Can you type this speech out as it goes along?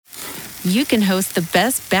you can host the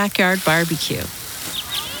best backyard barbecue.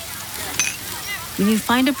 When you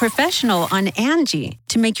find a professional on Angie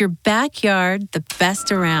to make your backyard the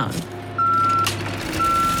best around.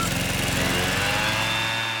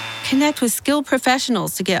 Connect with skilled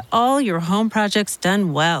professionals to get all your home projects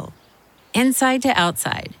done well. Inside to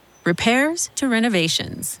outside, repairs to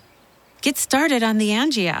renovations. Get started on the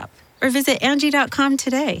Angie app or visit Angie.com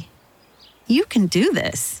today. You can do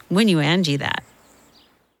this when you Angie that.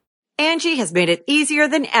 Angie has made it easier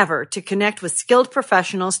than ever to connect with skilled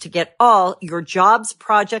professionals to get all your jobs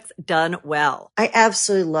projects done well. I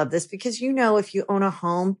absolutely love this because, if you own a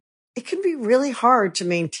home, it can be really hard to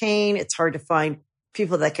maintain. It's hard to find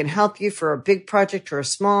people that can help you for a big project or a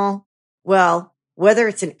small. Well, whether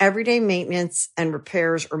it's in everyday maintenance and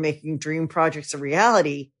repairs or making dream projects a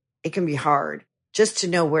reality, it can be hard just to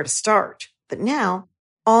know where to start. But now,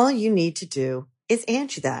 all you need to do is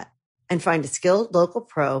Angie that and find a skilled local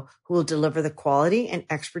pro who will deliver the quality and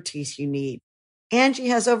expertise you need. Angie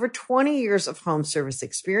has over 20 years of home service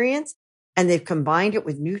experience, and they've combined it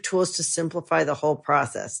with new tools to simplify the whole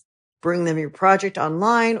process. Bring them your project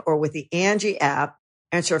online or with the Angie app.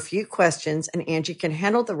 Answer a few questions, and Angie can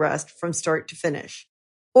handle the rest from start to finish.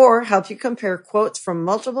 Or help you compare quotes from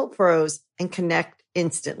multiple pros and connect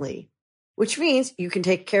instantly. Which means you can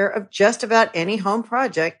take care of just about any home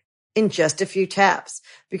project in just a few taps.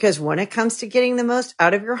 Because when it comes to getting the most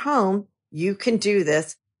out of your home, you can do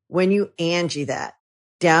this when you Angie that.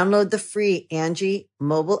 Download the free Angie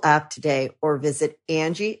mobile app today or visit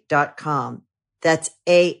Angie.com. That's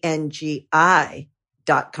ANGI.com.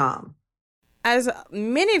 As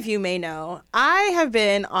many of you may know, I have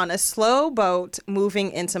been on a slow boat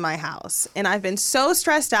moving into my house, and I've been so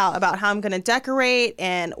stressed out about how I'm going to decorate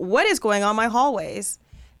and what is going on my hallways.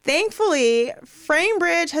 Thankfully,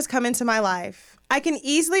 FrameBridge has come into my life. I can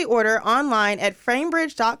easily order online at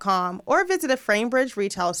framebridge.com or visit a FrameBridge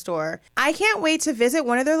retail store. I can't wait to visit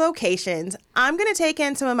one of their locations. I'm going to take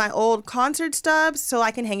in some of my old concert stubs so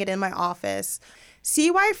I can hang it in my office. See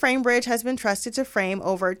why FrameBridge has been trusted to frame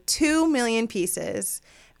over 2 million pieces.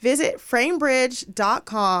 Visit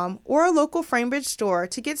framebridge.com or a local FrameBridge store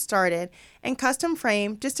to get started and custom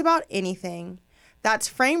frame just about anything. That's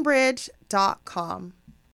framebridge.com.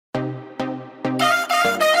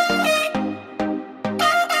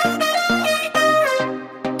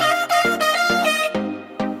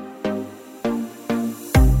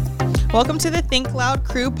 Welcome to the Think Loud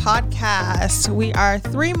Crew podcast. We are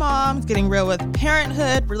 3 moms getting real with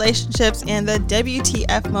parenthood, relationships, and the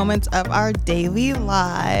WTF moments of our daily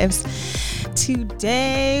lives.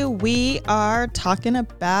 Today, we are talking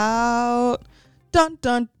about mom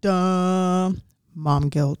guilt. Mom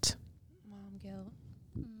guilt.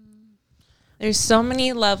 There's so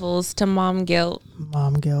many levels to mom guilt.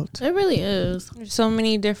 Mom guilt. It really is. There's so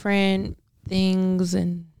many different things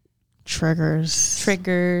and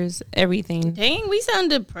triggers, everything. Dang, we sound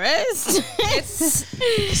depressed.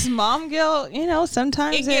 It's mom guilt.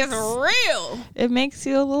 Sometimes it gets real. It makes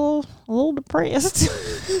you a little depressed.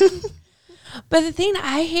 But the thing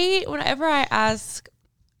I hate whenever I ask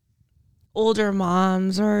older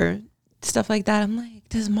moms or stuff like that, I'm like,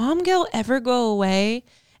 does mom guilt ever go away?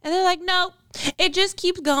 And they're like, no, it just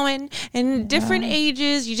keeps going. In different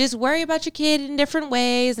ages, you just worry about your kid in different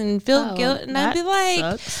ways and feel guilt. And I'd be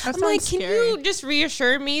like, can you just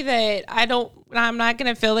reassure me that I'm not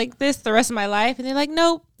going to feel like this the rest of my life? And they're like,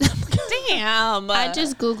 nope. Damn. I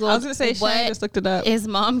just Googled. I was going to say, Shay just looked it up. Is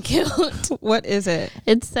mom guilt? What is it?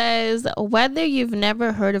 It says, whether you've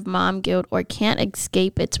never heard of mom guilt or can't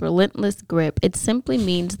escape its relentless grip, it simply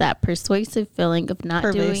means that persuasive feeling of not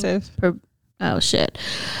pervasive.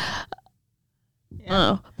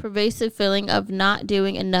 Pervasive feeling of not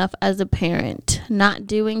doing enough as a parent, not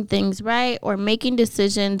doing things right, or making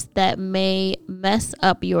decisions that may mess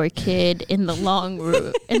up your kid in the long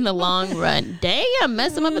run. Damn,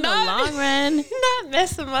 mess them up in the long run. Not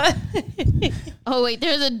mess them up. Oh wait,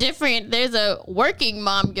 there's a working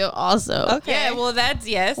mom guilt also. Okay, yeah, well that's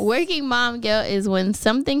yes. Working mom guilt is when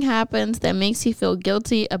something happens that makes you feel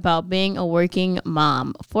guilty about being a working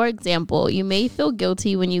mom. For example, you may feel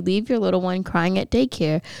guilty when you leave your little one crying at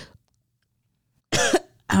daycare.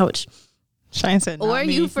 Ouch. Shine said, or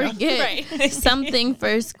you forget something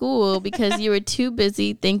for school because you were too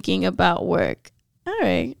busy thinking about work. All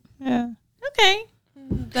right. Yeah. Okay.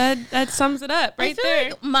 That sums it up right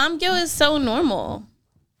there. Like mom guilt is so normal.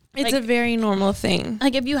 It's a very normal thing.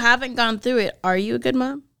 Like if you haven't gone through it, are you a good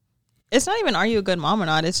mom? It's not even are you a good mom or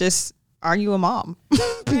not. It's just are you a mom?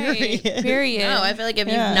 Period. No, I feel like if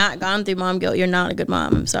you've not gone through mom guilt, you're not a good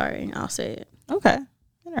mom. I'm sorry. I'll say it. Okay.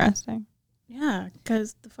 Interesting. Yeah,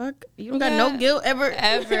 because the fuck, you don't got no guilt ever.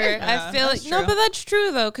 I feel like, no, but that's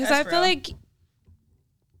true though, because I feel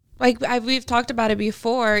like we've talked about it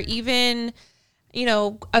before, even, you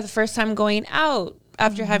know, the first time going out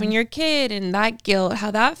after having your kid and that guilt,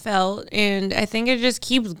 how that felt. And I think it just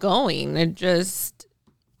keeps going. It just,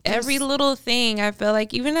 every little thing, I feel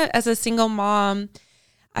like, even as a single mom,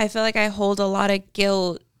 I feel like I hold a lot of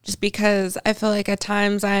guilt just because I feel like at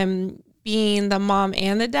times I'm being the mom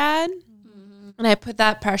and the dad. And I put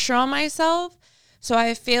that pressure on myself. So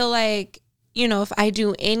I feel like, you know, if I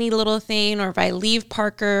do any little thing or if I leave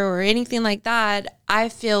Parker or anything like that, I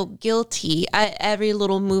feel guilty at every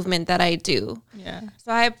little movement that I do. Yeah.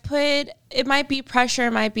 So it might be pressure,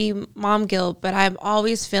 it might be mom guilt, but I'm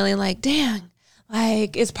always feeling like, dang,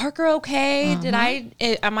 like, is Parker okay?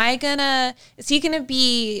 Is he gonna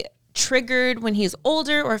be triggered when he's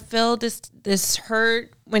older or feel this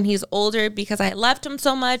hurt when he's older because I left him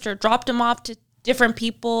so much or dropped him off to different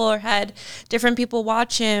people or had different people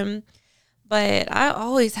watch him? But I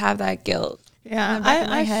always have that guilt. Yeah, in the back of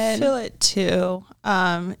my head. feel it too,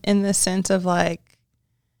 in the sense of like,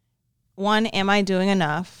 one, am I doing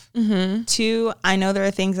enough? Mm-hmm. Two, I know there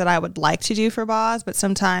are things that I would like to do for Boz, but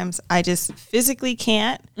sometimes I just physically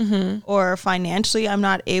can't, or financially I'm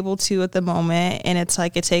not able to at the moment, and it's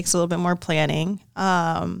like it takes a little bit more planning.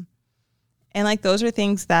 And like those are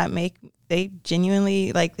things that they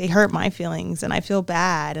genuinely, like, they hurt my feelings, and I feel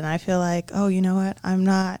bad, and I feel like, oh, you know what, I'm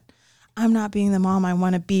not being the mom I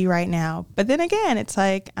want to be right now. But then again, it's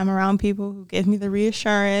like I'm around people who give me the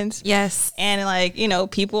reassurance. Yes. And like, you know,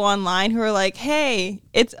 people online who are like, hey,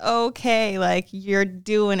 it's okay. Like, you're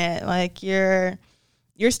doing it. Like, you're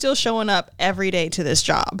still showing up every day to this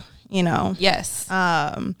job, you know? Yes.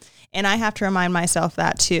 And I have to remind myself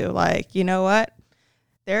that too. Like, you know what?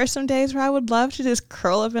 There are some days where I would love to just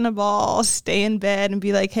curl up in a ball, stay in bed, and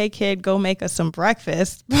be like, hey, kid, go make us some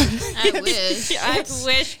breakfast. I wish. I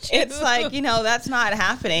wish too. It's like, you know, that's not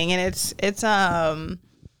happening. And it's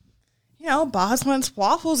you know, Boz wants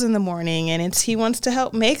waffles in the morning, and he wants to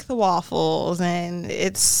help make the waffles. And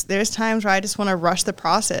there's times where I just want to rush the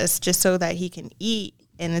process just so that he can eat.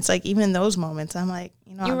 And it's like, even in those moments, I'm like,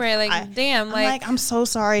 you know, I'm so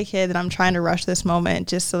sorry, kid, that I'm trying to rush this moment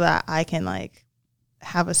just so that I can like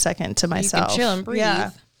have a second to myself. You can chill and breathe. Yeah.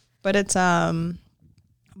 But it's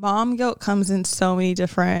mom guilt comes in so many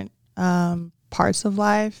different parts of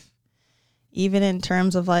life, even in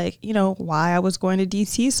terms of like, you know, why I was going to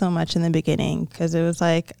DC so much in the beginning, because it was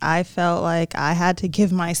like I felt like I had to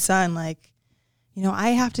give my son, like, you know, I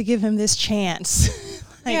have to give him this chance.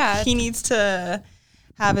 Like, yeah, he needs to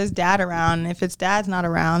have his dad around, and if his dad's not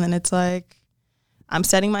around, then it's like I'm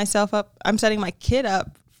setting my kid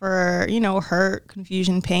up for, you know, hurt,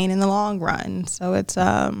 confusion, pain in the long run. So it's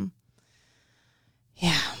mom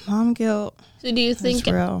guilt. So do you think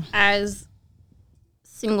as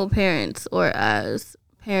single parents or as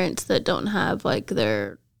parents that don't have like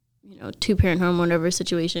their, you know, 2-parent home, whatever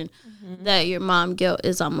situation, that your mom guilt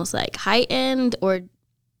is almost like heightened? Or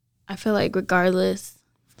I feel like regardless,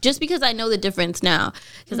 just because I know the difference now,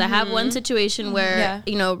 because I have one situation where,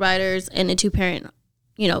 you know, Ryder's in a 2-parent,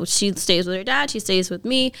 you know, she stays with her dad, she stays with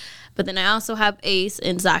me. But then I also have Ace,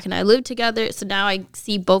 and Zach and I live together. So now I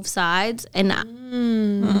see both sides. And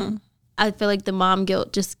I feel like the mom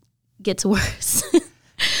guilt just gets worse.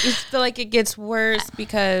 You feel like it gets worse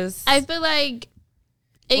because... I feel like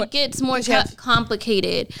it gets more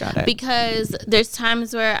complicated. Because there's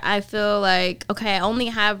times where I feel like, okay, I only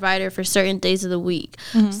have Ryder for certain days of the week.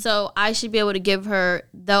 So I should be able to give her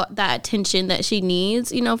that attention that she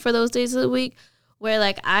needs, you know, for those days of the week. Where,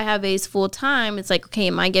 like, I have Ace full time, it's like, okay,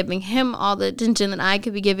 am I giving him all the attention that I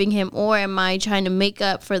could be giving him? Or am I trying to make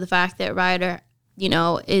up for the fact that Ryder, you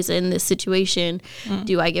know, is in this situation?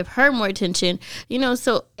 Do I give her more attention? You know,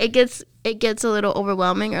 so it gets a little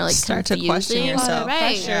overwhelming or, like, start confusing. to question yourself.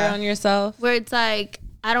 Right. Pressure on yourself. Where it's like,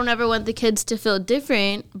 I don't ever want the kids to feel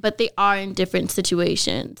different, but they are in different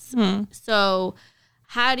situations. So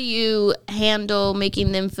how do you handle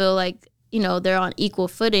making them feel like, you know, they're on equal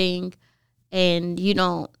footing? And you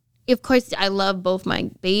don't, of course, I love both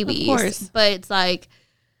my babies, of course, but it's like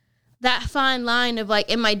that fine line of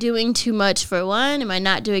like, am I doing too much for one? Am I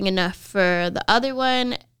not doing enough for the other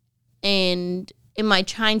one? And am I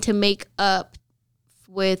trying to make up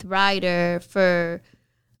with Ryder for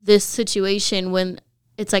this situation when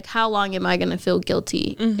it's like, how long am I going to feel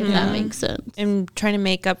guilty, if that makes sense? And trying to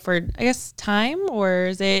make up for, I guess, time, or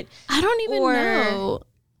is it? I don't even know.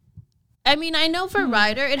 I mean, I know for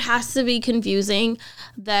Ryder, it has to be confusing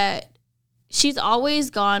that she's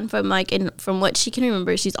always gone from like, from what she can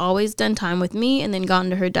remember, she's always done time with me and then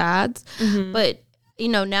gone to her dad's. But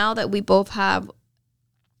now that we both have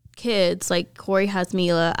kids, like Corey has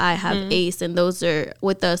Mila, I have Ace, and those are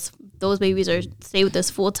with us. Those babies stay with us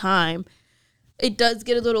full time. It does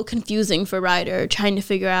get a little confusing for Ryder trying to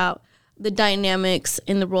figure out the dynamics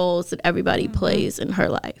and the roles that everybody plays in her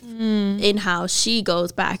life and how she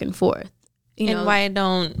goes back and forth. And why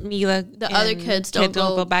don't Mila, the other kids don't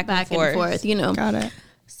go back and forth. Got it.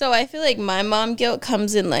 So I feel like my mom guilt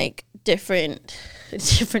comes in like different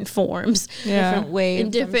forms, different waves, in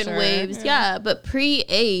different waves. Yeah, but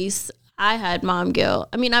pre-Ace, I had mom guilt.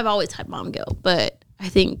 I mean, I've always had mom guilt, but I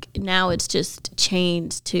think now it's just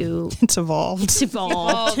changed to It's evolved. to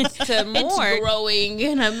more. It's growing,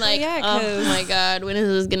 and I'm like, oh my god, when is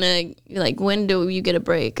this gonna when do you get a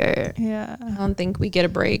break? Or Yeah. I don't think we get a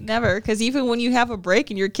break. Never, because even when you have a break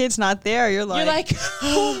and your kid's not there, you're like,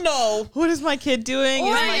 oh no, what is my kid doing?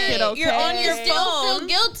 Is my kid okay? You're on your still phone. feel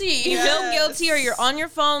guilty. You feel guilty, or you're on your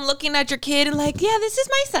phone looking at your kid and like, yeah, this is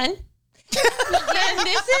my son. And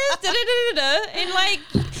this is da-da-da-da-da. And like,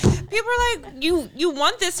 people are like, you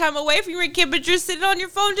want this time away from your kid, but you're sitting on your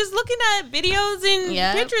phone just looking at videos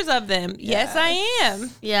and pictures of them. Yes, I am.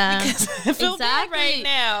 Yeah, Because I feel bad right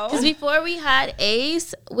now. Because before we had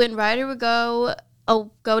Ace, when Ryder would go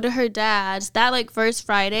to her dad's, that first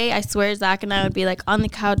Friday, I swear Zach and I would be on the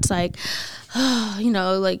couch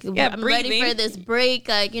I'm ready for this break.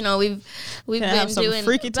 We've been doing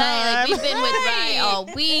freaky time. We've been with Rye all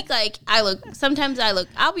week.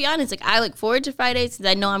 I'll be honest, I look forward to Fridays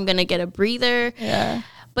because I know I'm gonna get a breather. Yeah.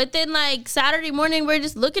 But then Saturday morning, we're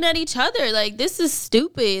just looking at each other this is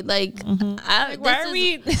stupid. Why are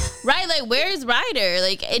we right? Where's Ryder?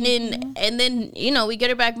 And then we get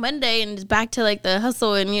her back Monday, and it's back to the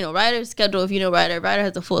hustle and Ryder's schedule. If you know Ryder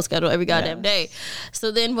has a full schedule every goddamn day.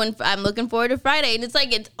 So then when I'm looking forward to Friday, and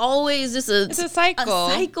it's always just it's a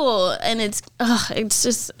cycle. And it's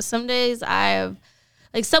just some days I have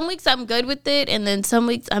some weeks I'm good with it, and then some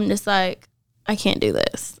weeks I'm just I can't do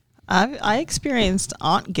this. I experienced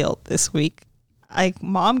aunt guilt this week.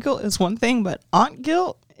 Mom guilt is one thing, but aunt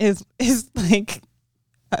guilt is it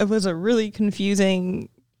was a really confusing.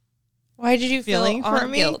 Why did you feel feeling for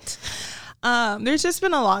me? Guilt? There's just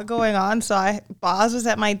been a lot going on. So Boz was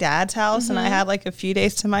at my dad's house, and I had a few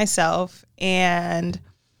days to myself, and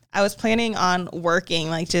I was planning on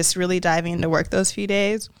working, just really diving into work those few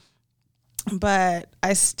days. But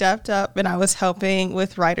I stepped up and I was helping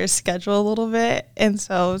with Ryder's schedule a little bit. And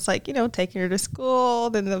so it's taking her to school,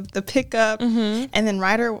 then the pickup. And then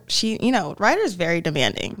Ryder, Ryder's very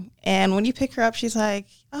demanding. And when you pick her up, she's like,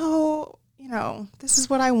 oh, this is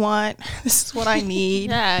what I want. This is what I need.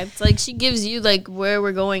 Yeah, it's she gives you where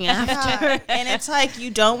we're going after. And it's you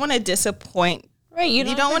don't want to disappoint. Right. You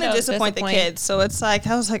don't want to disappoint the kids. So it's I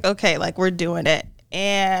was okay, we're doing it.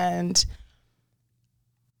 And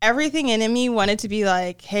everything in me wanted to be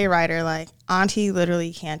hey, Ryder, Auntie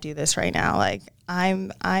literally can't do this right now. I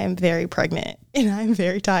am very pregnant and I'm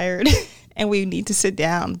very tired and we need to sit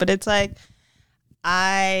down. But it's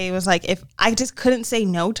I was if I just couldn't say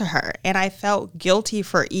no to her, and I felt guilty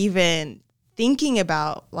for even thinking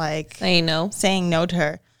about saying no to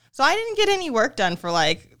her. So I didn't get any work done for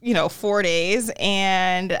 4 days.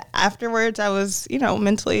 And afterwards I was,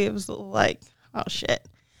 mentally it was oh shit.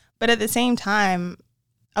 But at the same time,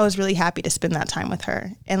 I was really happy to spend that time with her.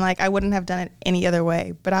 And I wouldn't have done it any other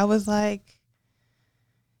way. But I was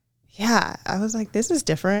this is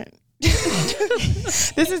different.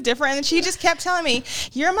 This is different. And she just kept telling me,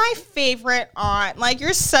 you're my favorite aunt.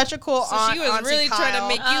 You're such a cool aunt. She was really trying to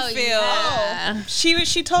make you feel. Yeah.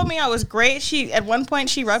 She told me I was great. At one point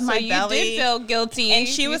she rubbed my belly. You did feel guilty. And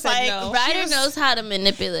she was no. Ryder knows how to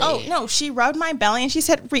manipulate. Oh, no. She rubbed my belly and she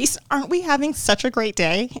said, Reese, aren't we having such a great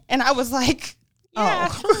day? And I was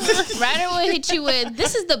yeah. Ryder will hit you with,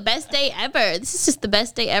 this is the best day ever. This is just the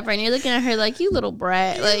best day ever. And you're looking at her you little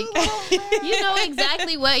brat. You know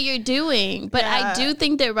exactly what you're doing. But I do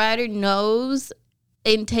think that Ryder knows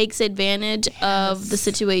and takes advantage of the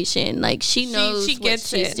situation. She knows she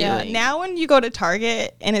gets what she's doing. Yeah. Now when you go to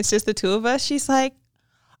Target and it's just the two of us, she's oh,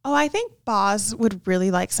 I think Boz would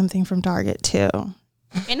really like something from Target too.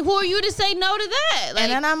 And who are you to say no to that?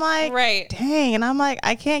 And then I'm right. Dang. And I'm I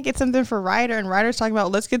can't get something for Ryder. And Ryder's talking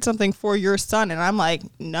about, let's get something for your son. And I'm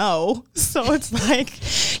no. So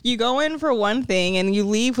it's you go in for one thing and you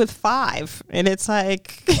leave with 5. And it's I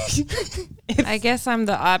guess I'm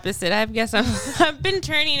the opposite. I've been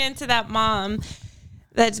turning into that mom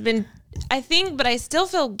that's been, but I still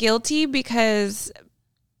feel guilty because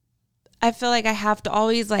I feel I have to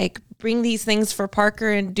always bring these things for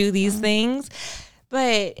Parker and do these things.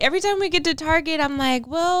 But every time we get to Target, I'm like,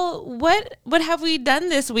 well, what have we done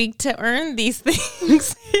this week to earn these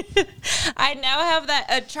things? I now have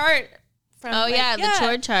a chart. From the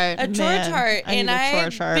chore chart. A chore chart. And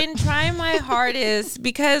I've been trying my hardest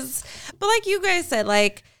because, but like you guys said,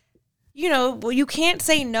 like, you know, well, you can't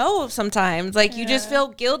say no sometimes. Like, you just feel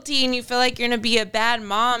guilty and you feel like you're going to be a bad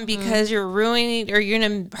mom because you're ruining or you're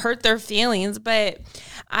going to hurt their feelings. But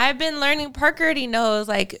I've been learning, Parker already knows,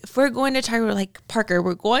 like, if we're going to Target, we're like, Parker,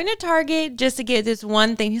 we're going to Target just to get this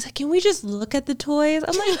one thing. He's like, can we just look at the toys?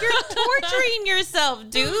 I'm like, you're torturing yourself,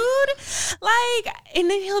 dude. Like, and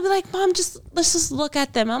then he'll be like, Mom, let's just look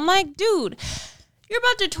at them. I'm like, dude, you're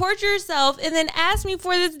about to torture yourself and then ask me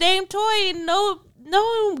for this damn toy and know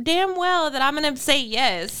damn well that I'm going to say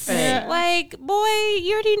yes. Right. Like, boy,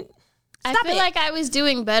 you already... I feel like I was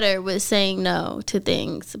doing better with saying no to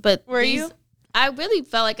things. But were you? I really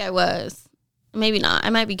felt like I was. Maybe not. I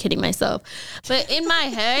might be kidding myself. But in my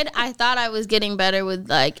head, I thought I was getting better with,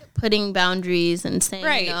 like, putting boundaries and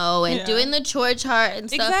saying no and doing the chore chart and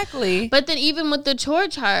stuff. Exactly. But then even with the chore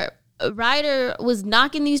chart, Ryder was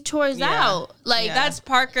knocking these chores out. Like, that's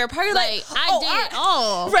Parker. Parker's like, I did it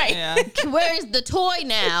all. Right. Yeah. Where's the toy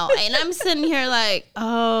now? And I'm sitting here like,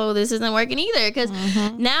 oh, this isn't working either. Because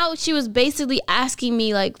now she was basically asking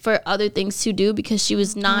me, like, for other things to do because she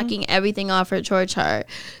was knocking everything off her chore chart.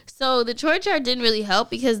 So the chore chart didn't really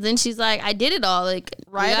help because then she's like, I did it all. Like,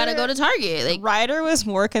 we gotta go to Target. Like, Ryder was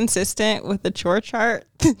more consistent with the chore chart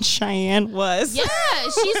than Cheyenne was. Yeah,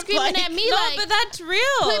 she's screaming at me like, but that's real.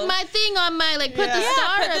 Put my thing on my, like, put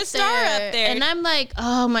the star up there. And I'm like,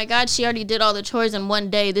 oh my God, she already did all the chores in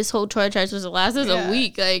one day. This whole chore chart was to last us a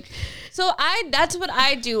week. Like, so that's what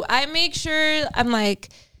I do. I make sure I'm like,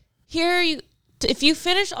 if you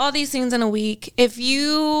finish all these things in a week,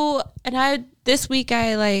 this week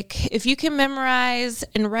if you can memorize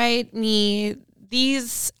and write me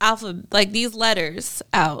these these letters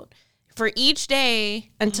out for each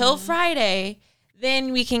day until Friday,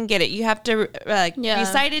 then we can get it. You have to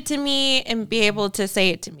recite it to me and be able to say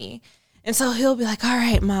it to me. And so he'll be like, all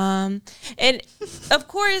right, Mom. And of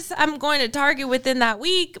course I'm going to Target within that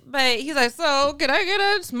week, but he's like, so can I get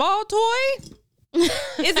a small toy? Is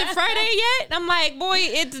it Friday yet? I'm like, boy,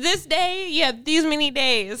 it's this day. You have these many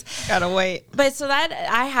days. Gotta wait. But so that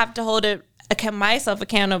I have to hold myself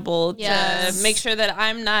accountable to make sure that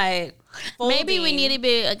I'm not folding. Maybe we need to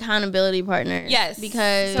be accountability partners. Yes.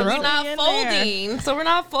 Because so we're not folding. So we're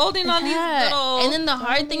not folding on these little. And then the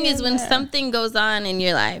hard thing is when something goes on in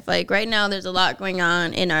your life. Like right now, there's a lot going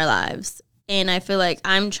on in our lives. And I feel like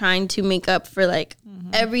I'm trying to make up for like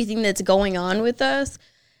everything that's going on with us.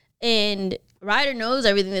 And Ryder knows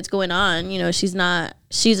everything that's going on. You know, she's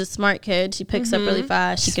a smart kid. She picks up really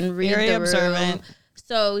fast. She can read very the observant. room.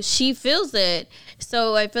 So she feels it.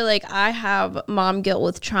 So I feel like I have mom guilt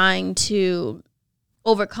with trying to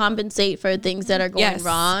overcompensate for things that are going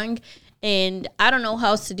wrong. And I don't know how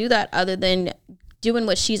else to do that other than doing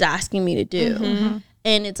what she's asking me to do.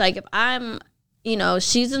 And it's like if I'm,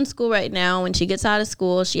 she's in school right now. When she gets out of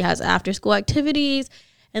school, she has after school activities.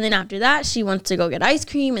 And then after that, she wants to go get ice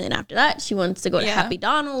cream. And then after that, she wants to go to Happy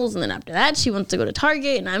Donald's. And then after that, she wants to go to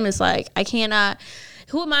Target. And I'm just like, I cannot.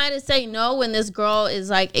 Who am I to say no when this girl is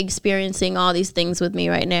like experiencing all these things with me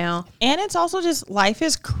right now? And it's also just life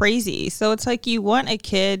is crazy. So it's like you want a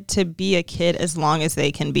kid to be a kid as long as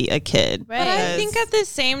they can be a kid. Right. But I think at the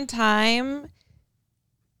same time,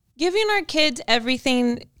 giving our kids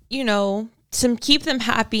everything, to keep them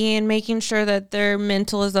happy and making sure that their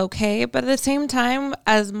mental is okay. But at the same time,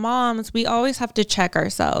 as moms, we always have to check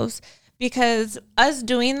ourselves because us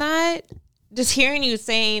doing that, just hearing you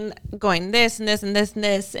saying, going this and this and this and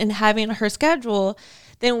this and having her schedule,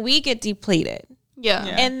 then we get depleted. Yeah.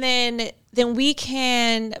 And then we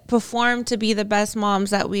can perform to be the best moms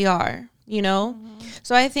that we are,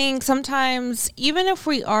 So I think sometimes, even if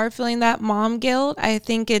we are feeling that mom guilt, I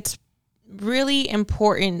think it's really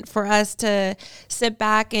important for us to sit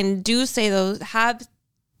back and have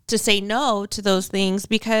to say no to those things,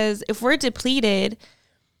 because if we're depleted,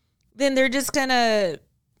 then they're gonna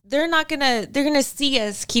see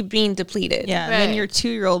us keep being depleted. Yeah. And then your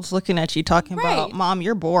 2-year-old's looking at you talking about, Mom,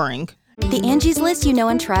 you're boring. The Angie's List you know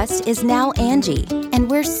and trust is now Angie, and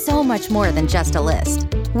we're so much more than just a list.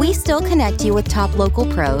 We still connect you with top local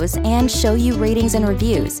pros and show you ratings and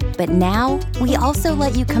reviews, but now we also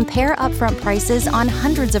let you compare upfront prices on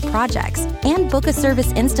hundreds of projects and book a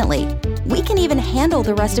service instantly. We can even handle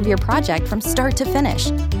the rest of your project from start to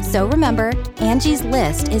finish. So remember, Angie's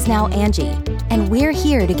List is now Angie, and we're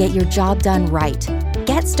here to get your job done right.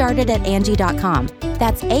 Get started at Angie.com.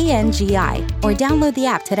 That's ANGI, or download the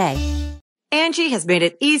app today. Angie has made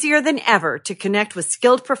it easier than ever to connect with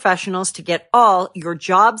skilled professionals to get all your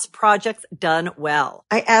jobs projects done well.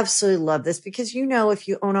 I absolutely love this because, you know, if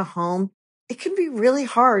you own a home, it can be really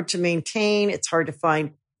hard to maintain. It's hard to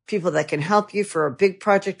find people that can help you for a big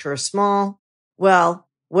project or a small. Well,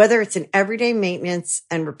 whether it's in everyday maintenance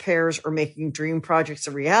and repairs or making dream projects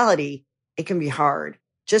a reality, it can be hard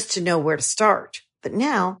just to know where to start. But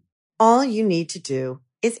now, all you need to do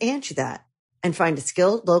is Angie that and find a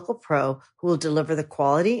skilled local pro who will deliver the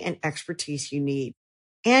quality and expertise you need.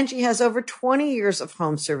 Angie has over 20 years of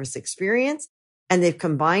home service experience, and they've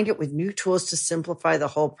combined it with new tools to simplify the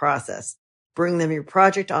whole process. Bring them your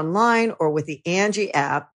project online or with the Angie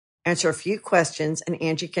app, answer a few questions, and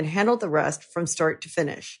Angie can handle the rest from start to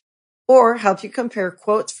finish. Or help you compare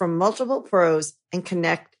quotes from multiple pros and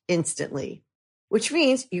connect instantly, which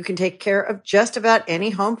means you can take care of just about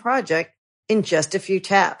any home project in just a few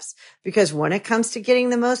taps. Because when it comes to getting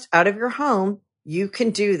the most out of your home, you can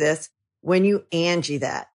do this when you Angie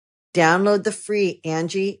that. Download the free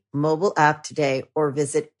Angie mobile app today or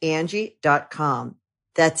visit Angie.com.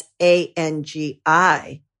 That's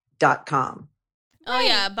ANGI.com. Oh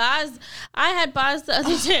yeah, Boz. I had Boz the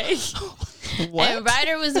other day. What? And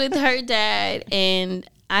Ryder was with her dad, and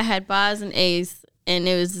I had Boz and Ace, and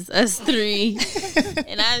it was us three.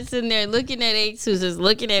 And I'm sitting there looking at Ace, who's just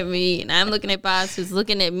looking at me, and I'm looking at Boz, who's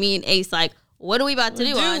looking at me and Ace, like, what are we about to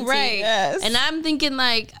do, Auntie? right. Yes. And I'm thinking,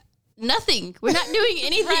 like, nothing. We're not doing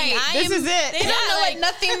anything. Right. This is it. They don't know like, what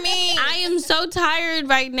nothing means. I am so tired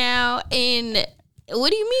right now, and what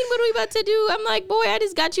do you mean? What are we about to do? I'm like, boy, I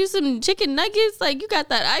just got you some chicken nuggets. Like, you got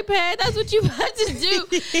that iPad. That's what you about to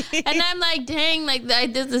do. And I'm like, dang, like,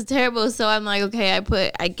 this is terrible. So I'm like, okay,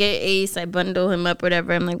 I get Ace, I bundle him up,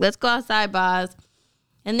 whatever. I'm like, let's go outside, Boz.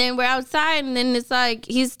 And then we're outside, and then it's like,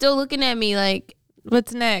 he's still looking at me like,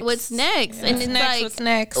 What's next? what's next? Yeah. And What's it's next? like, What's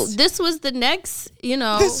next? oh, this was the next, you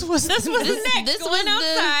know. This was This was the next. This Going was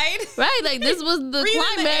outside. right, like this was the Breathe in the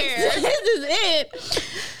climax. air. This is it.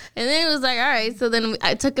 And then it was like, all right. So then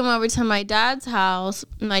I took him over to my dad's house.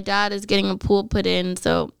 My dad is getting a pool put in.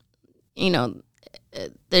 So, you know,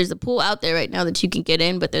 there's a pool out there right now that you can get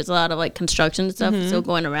in, but there's a lot of like construction stuff still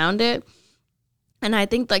going around it. And I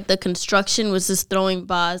think like the construction was just throwing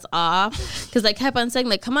Boz off because I kept on saying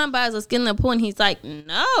like, come on, Boz, let's get in the pool. And he's like,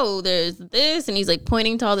 no, there's this. And he's like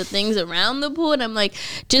pointing to all the things around the pool. And I'm like,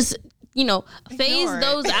 just, you know, phase Ignore it.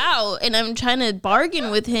 those out. And I'm trying to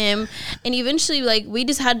bargain with him. And eventually like we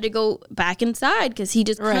just had to go back inside because he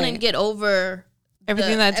just couldn't Right. get over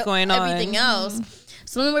Everything that's going on. everything else.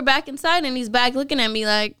 So then we're back inside and he's back looking at me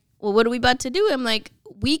like, well, what are we about to do? I'm like,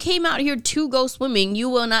 we came out here to go swimming. You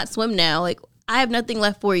will not swim now. Like, I have nothing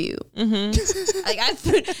left for you.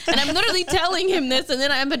 Mm-hmm. And I'm literally telling him this, and then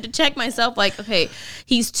I'm about to check myself. Like, okay,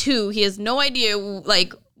 he's 2. He has no idea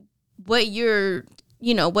like what you're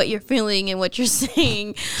feeling and what you're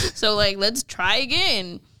saying. So like, let's try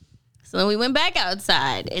again. So then we went back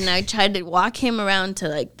outside, and I tried to walk him around to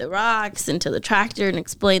like the rocks and to the tractor and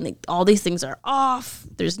explain like all these things are off.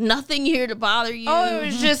 There's nothing here to bother you. Oh, it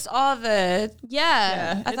was just all the.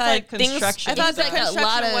 Yeah. I It's thought like things. construction I thought stuff. the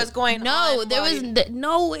construction was going on. No, there while was you-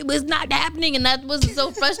 no. It was not happening, and that was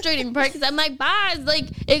so frustrating. Because I'm like, Boz, like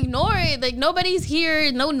ignore it. Like nobody's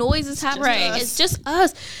here. No noise is happening. Right. It's just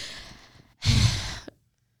us.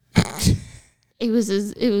 It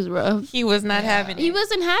was rough. He was not having it. He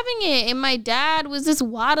wasn't having it, and my dad was just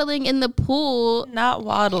waddling in the pool not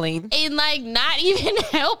waddling. and like not even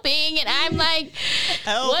helping. And I'm like,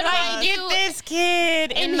 what do I do? Get this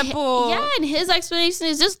kid in the hi- pool. Yeah, and his explanation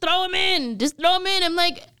is just throw him in. Just throw him in. I'm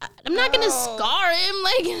like, I'm not gonna scar him.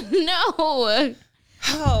 Like, no.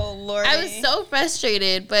 Oh, Lord. I was so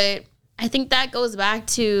frustrated, but I think that goes back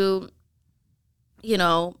to, you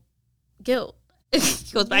know, guilt.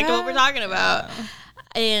 It goes back to what we're talking about.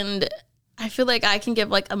 And I feel like I can give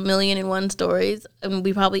like 1,000,001 stories, and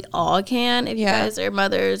we probably all can if you guys are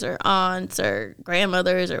mothers or aunts or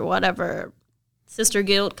grandmothers or whatever. Sister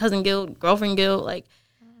guilt, cousin guilt, girlfriend guilt, like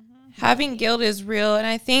Having guilt is real, and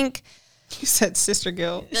I think You said sister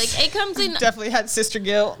guilt. like it comes in. Definitely had sister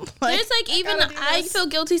guilt. There's like even I feel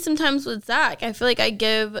guilty sometimes with Zach. I feel like I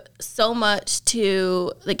give so much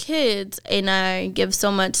to the kids, and I give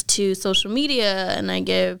so much to social media, and I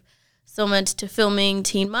give so much to filming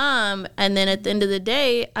Teen Mom, and then at the end of the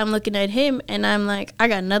day, I'm looking at him, and I'm like, I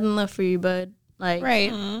got nothing left for you, bud. Like,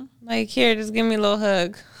 right. Like, here, just give me a little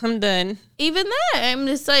hug. I'm done. even that, I'm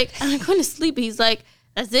just like, I'm going to sleep. He's like,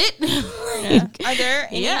 that's it. Are there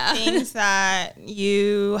any Yeah. things that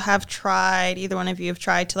you have tried, either one of you have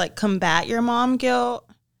tried to like combat your mom guilt?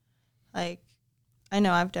 Like, I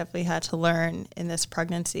know I've definitely had to learn in this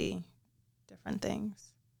pregnancy different things.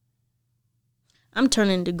 I'm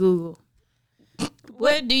turning to Google.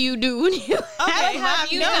 What do you do when you? Okay,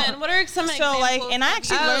 have you done? What are some So examples? like, and I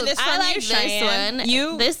actually learned this from I like you, this Cheyenne.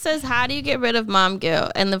 one. This says, how do you get rid of mom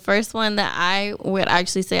guilt? And the first one that I would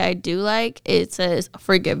actually say I do like, it says,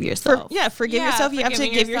 forgive yourself. Forgive yourself. You have to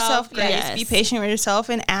forgiving give yourself grace. yes. Be patient with yourself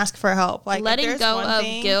and ask for help. Like, if Letting there's go one of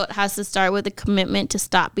thing- guilt has to start with a commitment to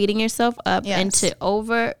stop beating yourself up and Yes. to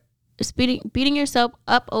beating yourself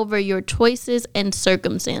up over your choices and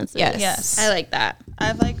circumstances. Yes. I like that.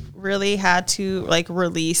 I've like really had to like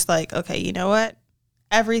release like, okay, you know what?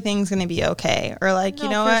 Everything's going to be okay. Or like, you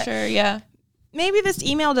know what? Sure, yeah. Maybe this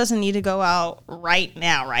email doesn't need to go out right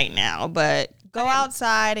now, but go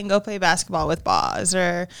outside and go play basketball with Boz,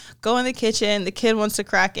 or go in the kitchen. The kid wants to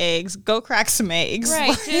crack eggs. Go crack some eggs. Right.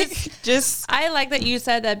 Like, just I like that you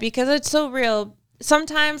said that because it's so real.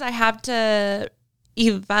 Sometimes I have to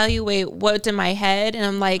evaluate what's in my head, and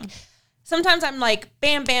I'm like, sometimes I'm like,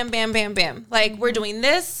 bam, bam, bam, bam, bam. Like, we're doing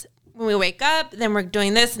this when we wake up, then we're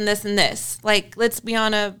doing this and this and this. Like, let's be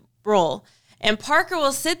on a roll. And Parker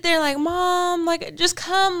will sit there like, Mom, like, just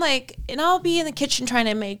come, like, and I'll be in the kitchen trying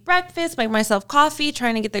to make breakfast, make myself coffee,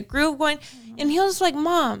 trying to get the groove going. And he'll just like,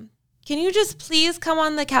 Mom, can you just please come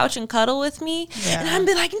on the couch and cuddle with me? Yeah. And I'd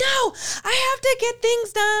be like, no, I have to get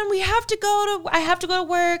things done. I have to go to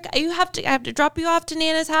work. I have to drop you off to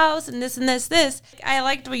Nana's house and this and this. I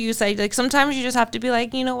liked what you said. Like, sometimes you just have to be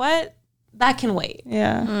like, you know what? That can wait.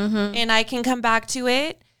 yeah. And I can come back to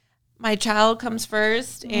it. My child comes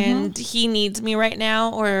first and he needs me right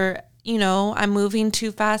now, or, you know, I'm moving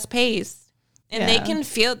too fast paced. And they Yeah.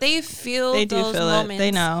 feel They do those feel moments. it. They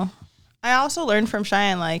know. I also learned from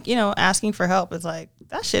Cheyenne, like, you know, asking for help is like,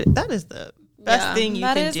 that is the best thing you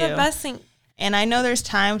That can is do. the best thing. And I know there's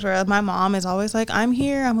times where my mom is always like, I'm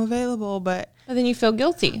here, I'm available, but But then you feel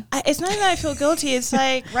guilty. it's not that I feel guilty. It's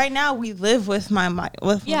like right now we live with my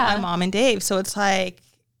mom and Dave, so it's like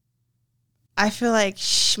I feel like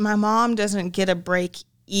my mom doesn't get a break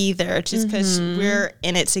either, just because we're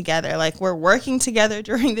in it together. Like, we're working together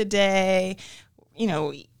during the day. You know,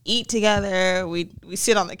 we eat together. We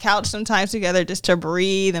sit on the couch sometimes together just to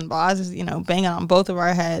breathe. And Boz is, you know, banging on both of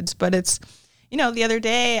our heads. But it's, you know, the other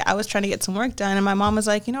day I was trying to get some work done, and my mom was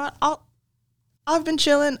like, you know what, I've been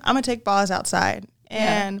chilling. I'm gonna take Boz outside,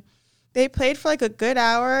 and they played for like a good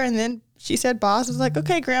hour, and then she said, Boz was like,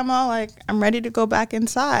 okay, Grandma, like, I'm ready to go back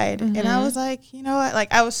inside. And I was like, you know what?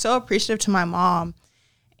 Like, I was so appreciative to my mom.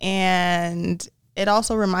 And it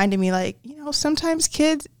also reminded me, like, you know, sometimes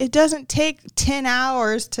kids, it doesn't take 10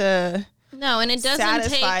 hours to No, and it doesn't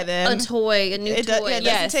satisfy take them. a toy, a new It toy.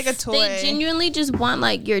 doesn't take a toy. They genuinely just want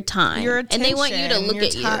like your time, Your and they want you to attention, look your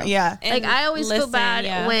at time. you. Yeah. Like, I always feel listen, bad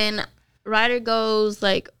yeah. when Ryder goes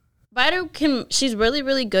like, she's really,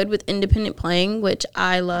 really good with independent playing, which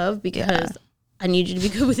I love because I need you to be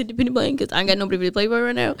good with independent playing because I ain't got nobody to play for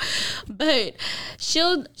right now. But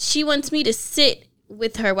she wants me to sit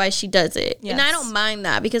with her while she does it. Yes. And I don't mind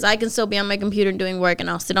that because I can still be on my computer doing work, and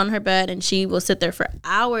I'll sit on her bed and she will sit there for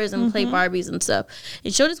hours and play Barbies and stuff.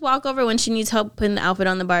 And she'll just walk over when she needs help putting the outfit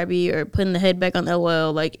on the Barbie or putting the head back on the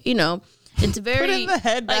LOL. Like, you know, it's very Putting the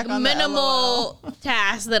head back like on the minimal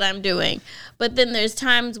task that I'm doing. But then there's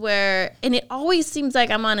times where, and it always seems like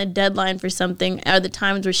I'm on a deadline for something, are the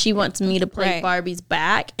times where she wants me to play Right. Barbies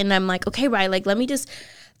back. And I'm like, okay, right, like, let me just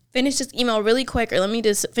finish this email really quick, or let me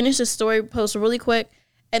just finish this story post really quick,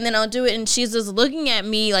 and then I'll do it. And she's just looking at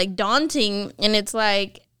me like daunting, and it's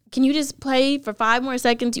like, can you just play for 5 more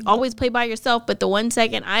seconds? You always play by yourself, but the 1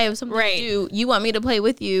 second I have something Right. to do, you want me to play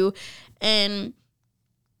with you. And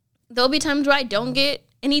there'll be times where I don't get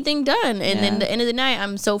anything done, and then at the end of the night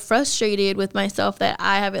I'm so frustrated with myself that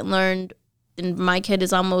I haven't learned, and my kid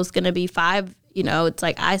is almost gonna be 5, you know, it's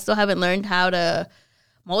like I still haven't learned how to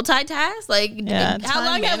multitask. Like, Yeah, how time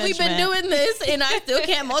long have we been management. doing this and I still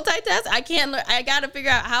can't multitask? I gotta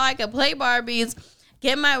figure out how I can play Barbies,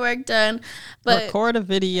 get my work done, but record a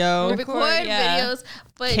video, record yeah. videos.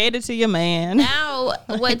 But cater to your man. now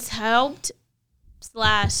what's helped,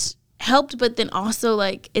 but then also,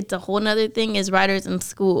 like, it's a whole nother thing is Ryder's in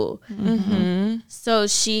school. So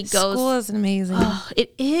she goes, School is amazing.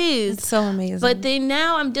 it is. It's so amazing. But then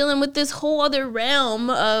now I'm dealing with this whole other realm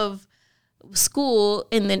of school,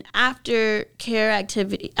 and then after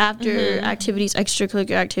activities,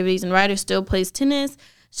 extracurricular activities, and Ryder still plays tennis.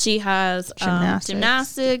 She has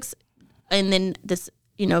gymnastics, and then this,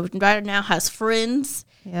 you know, Ryder now has friends.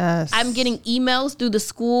 Yes. I'm getting emails through the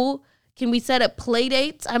school. Can we set up play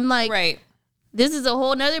dates? I'm like, right. this is a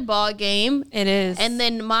whole nother ball game. It is. And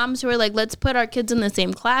then moms who are like, let's put our kids in the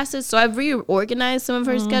same classes. So I've reorganized some of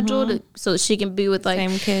her schedule so she can be with like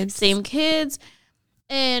Same kids. same kids.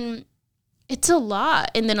 And It's a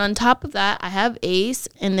lot. And then on top of that, I have Ace,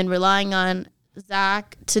 and then relying on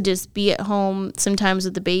Zach to just be at home sometimes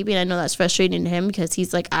with the baby. And I know that's frustrating to him because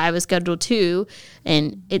he's like, I have a schedule too.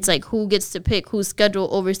 And it's like, who gets to pick whose schedule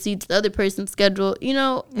oversees the other person's schedule? You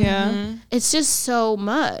know? Yeah. It's just so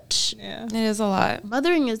much. Yeah. It is a lot.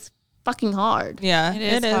 Mothering is fucking hard. Yeah, It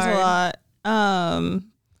is a hard. lot.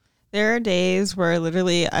 There are days where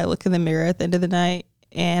literally I look in the mirror at the end of the night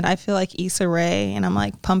and I feel like Issa Rae, and I'm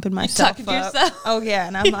like pumping myself talking up. to yourself? Oh yeah,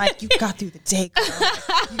 and I'm like, you got through the day, girl.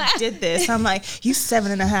 You did this. I'm like, you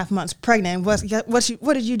 7.5 months pregnant. What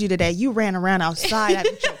did you do today? You ran around outside after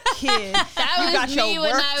your kid. That You got was your me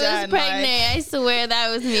when work I was done, pregnant. like- I swear that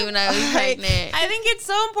was me when I was pregnant. I think it's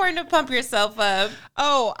so important to pump yourself up.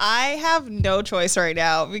 Oh, I have no choice right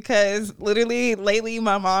now because literally lately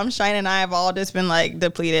my mom, Shine, and I have all just been like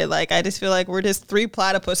depleted. Like I just feel like we're just 3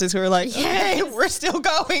 platypuses who are like, okay, we're still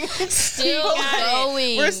going. Still Like,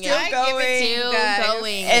 going. We're still I give it to you Still guys.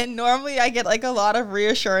 going. And normally I get like a lot of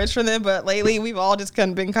reassurance from them, but lately we've all just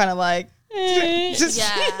been kind of like, just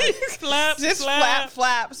Yeah.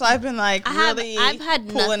 flap. So I've been like I've had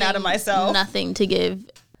pulling out of myself. Nothing to give.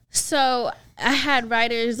 So I had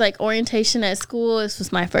writers like orientation at school. This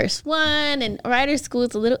was my first one, and writers school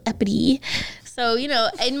is a little uppity. So, you know,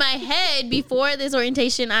 in my head before this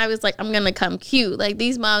orientation, I was like, I'm gonna come cute. Like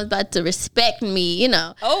these moms about to respect me, you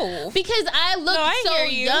know. Oh. Because I look I so hear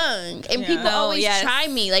you. young, and Yeah. people No, always yes. try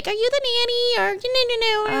me, like, "Are you the nanny?"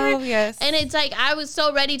 or Oh, yes. And it's like I was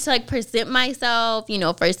so ready to like present myself, you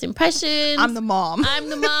know, first impressions. I'm the mom. I'm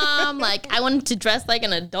the mom. Like I wanted to dress like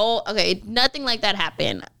an adult. Okay, nothing like that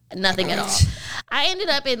happened. Nothing at all. I ended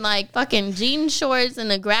up in like fucking jean shorts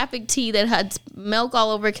and a graphic tee that had milk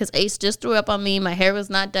all over because Ace just threw up on me. My hair was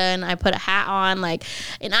not done. I put a hat on, like,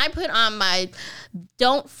 and I put on my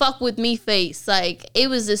 "don't fuck with me" face. Like it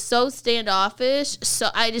was just so standoffish. So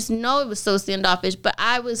I just know it was so standoffish. But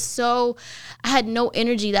I had no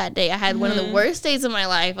energy that day. I had one of the worst days of my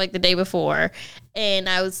life, like the day before. And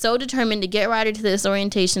I was so determined to get Ryder to this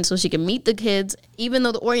orientation so she could meet the kids, even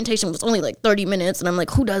though the orientation was only like 30 minutes. And I'm like,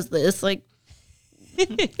 who does this? Like,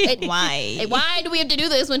 Why? why do we have to do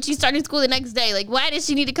this when she's starting school the next day? Like, why does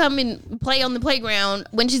she need to come and play on the playground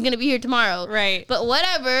when she's going to be here tomorrow? Right. But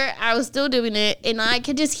whatever, I was still doing it. And I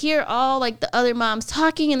could just hear all like the other moms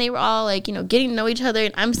talking, and they were all like, you know, getting to know each other.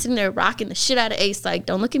 And I'm sitting there rocking the shit out of Ace. Like,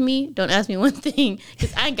 don't look at me. Don't ask me one thing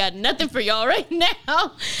because I ain't got nothing for y'all right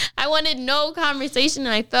now. I wanted no conversation.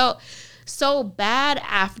 And I felt so bad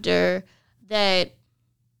after that,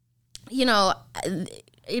 you know,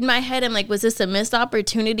 in my head, I'm like, was this a missed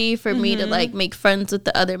opportunity for me to like make friends with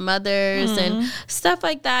the other mothers and stuff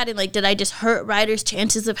like that? And like, did I just hurt Ryder's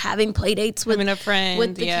chances of having play dates with Having a friend,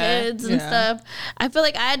 with the kids and stuff? I feel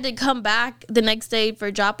like I had to come back the next day for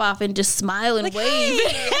drop off and just smile and wave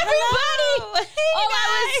at everybody.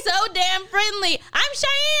 I was so damn friendly.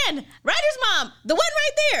 I'm Cheyenne, Ryder's mom, the one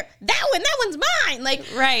right there. That one's mine. Like,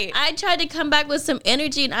 Right. I tried to come back with some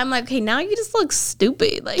energy, and I'm like, okay, now you just look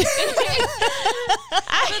stupid. Like,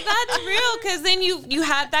 But that's real because then you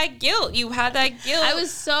had that guilt. You had that guilt.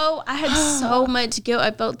 I had so much guilt.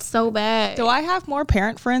 I felt so bad. Do I have more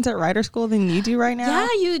parent friends at writer school than you do right now? Yeah,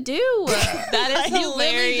 you do. That is You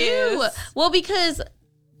really do. hilarious. Well, because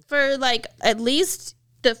for like at least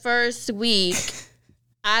the first week,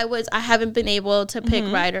 I haven't been able to pick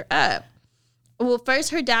Ryder up. Well, first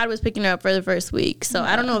her dad was picking her up for the first week, so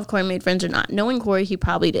I don't know if Corey made friends or not. Knowing Corey, he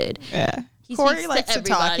probably did. Yeah. He Corey speaks likes to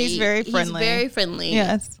talk. everybody. He's very friendly. He's very friendly.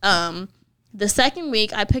 Yes. The second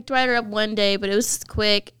week, I picked Ryder up one day, but it was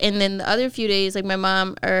quick. And then the other few days, like my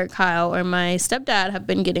mom or Kyle or my stepdad have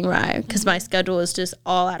been getting Ryder because my schedule is just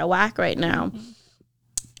all out of whack right now.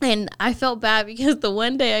 And I felt bad because the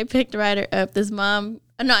one day I picked Ryder up,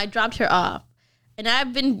 I dropped her off. And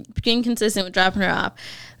I've been being consistent with dropping her off.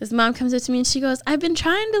 This mom comes up to me and she goes, I've been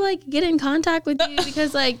trying to like get in contact with you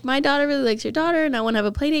because like my daughter really likes your daughter and I want to have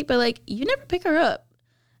a play date, but like you never pick her up.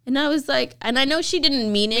 And I was like, and I know she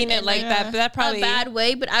didn't mean it in, like that, but that probably a bad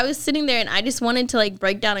way, but I was sitting there and I just wanted to like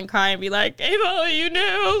break down and cry and be like, hey, Mama, you knew.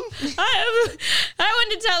 I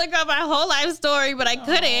wanted to tell the girl my whole life story, but I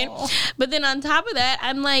couldn't. But then on top of that,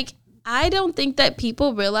 I'm like, I don't think that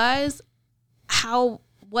people realize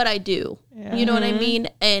what I do. Yeah. You know what I mean?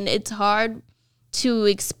 And it's hard to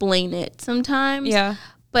explain it sometimes. Yeah.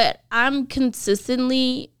 But I'm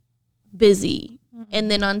consistently busy.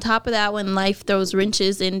 And then on top of that, when life throws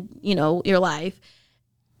wrenches in, you know, your life,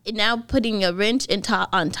 and now putting a wrench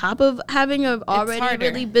on top of having a already harder.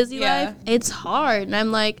 really busy Yeah. life, it's hard. And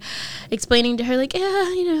I'm like explaining to her, like, yeah,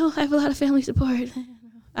 you know, I have a lot of family support.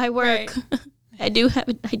 I work. Right. I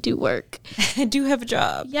do work. I do have a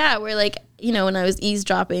job. Yeah, where like, you know, when I was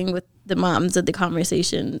eavesdropping with the moms at the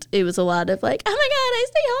conversations, it was a lot of like, oh my God, I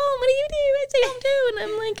stay home. What do you do? I stay home too. And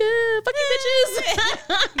I'm like, fuck you bitches.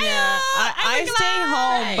 Yeah, I stay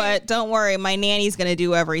home, but don't worry, my nanny's gonna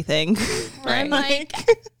do everything. I'm like,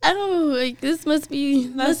 oh, like this must be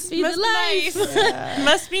the life. Nice. Yeah.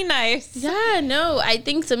 Must be nice. Yeah, no, I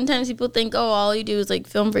think sometimes people think, oh, all you do is like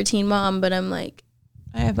film for Teen Mom, but I'm like,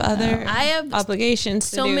 I have obligations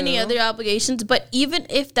to so do. many other obligations. But even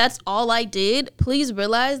if that's all I did, please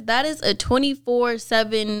realize that is a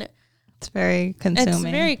 24/7 It's very consuming. It's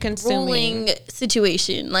very consuming. rolling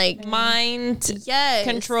situation. Like mind yes.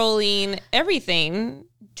 controlling everything.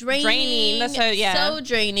 Draining. That's how, yeah. So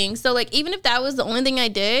draining. So like even if that was the only thing I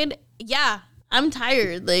did, yeah, I'm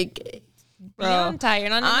tired. Like Bro, I'm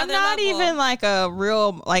tired. On I'm not level. even like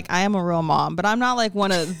I am a real mom, but I'm not like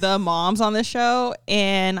one of the moms on the show.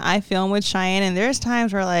 And I film with Cheyenne, and there's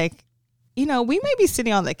times where like, you know, we may be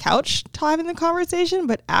sitting on the couch having the conversation,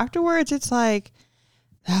 but afterwards it's like,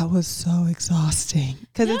 that was so exhausting.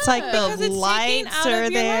 Because it's like the lights are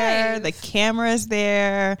there, the camera's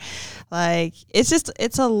there. Like, it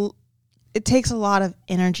takes a lot of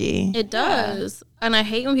energy. it does. And I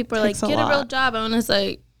hate when people are like, Takes a get a real lot. job. And it's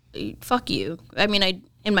like, fuck you. I mean,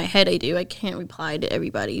 in my head I do. I can't reply to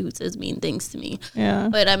everybody who says mean things to me. Yeah.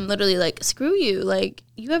 But I'm literally like, screw you. Like,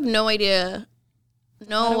 you have no idea.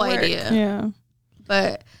 No idea. Yeah.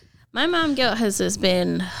 But my mom guilt has just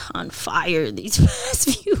been on fire these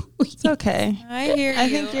past few weeks. It's okay. I hear you. I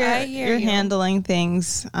think you're handling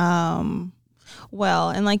things well.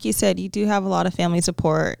 And like you said, you do have a lot of family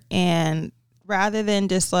support. And rather than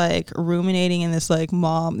just like ruminating in this like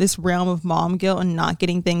this realm of mom guilt and not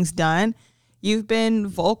getting things done, you've been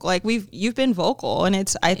vocal. Like you've been vocal, and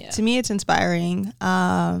to me it's inspiring.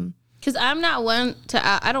 Because I'm not one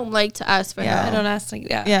to, I don't like to ask for help. I don't ask like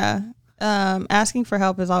that. Yeah. Asking for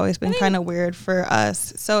help has always been kind of weird for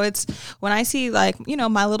us. So it's when I see like, you know,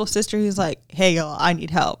 my little sister who's like, hey y'all, I need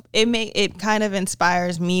help. It kind of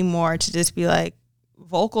inspires me more to just be like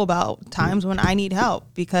vocal about times when I need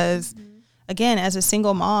help, because again, as a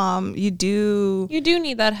single mom, you do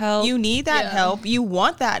need that help. You need that help. You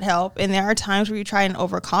want that help. And there are times where you try and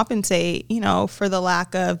overcompensate, you know, for the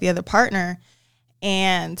lack of the other partner.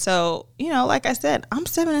 And so, you know, like I said, I'm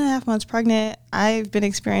 7.5 months pregnant. I've been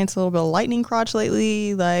experiencing a little bit of lightning crotch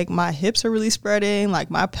lately. Like my hips are really spreading.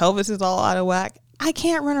 Like my pelvis is all out of whack. I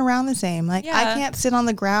can't run around the same. Like I can't sit on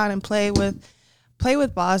the ground and play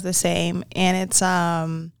with Boz the same. And it's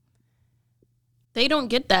They don't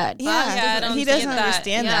get that. He doesn't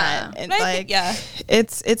understand that. It's like,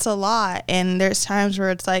 it's a lot. And there's times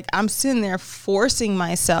where it's like I'm sitting there forcing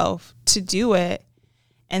myself to do it,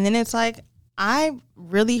 and then it's like I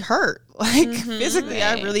really hurt. Like physically,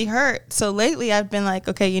 I really hurt. So lately I've been like,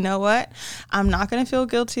 okay, you know what? I'm not going to feel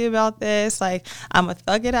guilty about this. Like I'm going to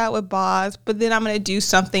thug it out with Boz, but then I'm going to do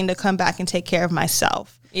something to come back and take care of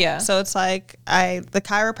myself. Yeah. So it's like the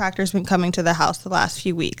chiropractor's been coming to the house the last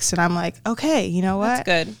few weeks, and I'm like, okay, you know what?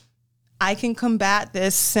 That's good. I can combat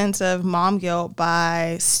this sense of mom guilt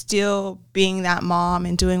by still being that mom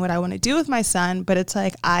and doing what I want to do with my son, but it's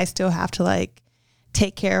like I still have to like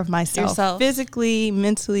take care of myself physically,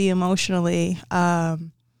 mentally, emotionally. So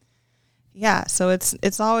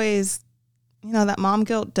it's always, you know, that mom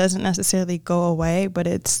guilt doesn't necessarily go away, but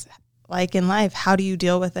it's like in life, how do you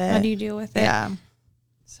deal with it? Yeah.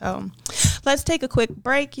 So let's take a quick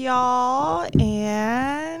break, y'all,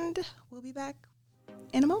 and we'll be back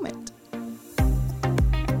in a moment.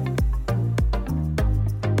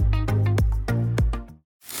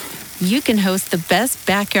 You can host the best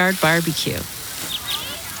backyard barbecue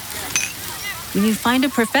when you find a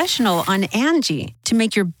professional on Angie to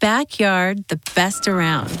make your backyard the best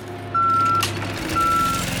around.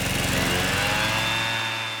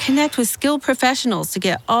 Connect with skilled professionals to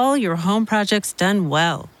get all your home projects done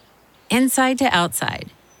well. Inside to outside,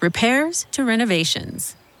 repairs to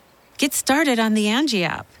renovations. Get started on the Angie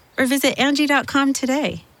app or visit Angie.com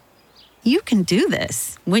today. You can do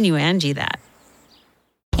this when you Angie that.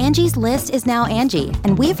 Angie's List is now Angie,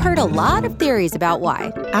 and we've heard a lot of theories about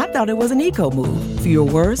why. I thought it was an eco move. Fewer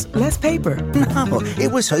words, less paper. No,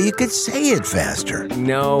 it was so you could say it faster.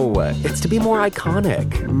 No, it's to be more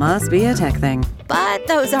iconic. Must be a tech thing. But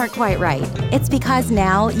those aren't quite right. It's because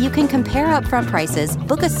now you can compare upfront prices,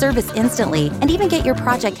 book a service instantly, and even get your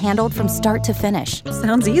project handled from start to finish.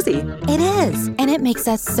 Sounds easy. It is, and it makes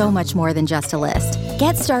us so much more than just a list.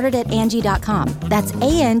 Get started at Angie.com. That's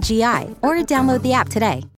ANGI, or download the app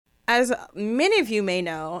today. As many of you may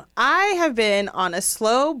know, I have been on a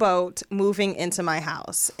slow boat moving into my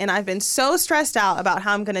house, and I've been so stressed out about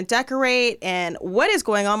how I'm going to decorate and what is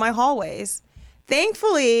going on my hallways.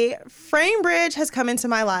 Thankfully, FrameBridge has come into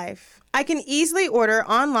my life. I can easily order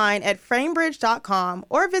online at framebridge.com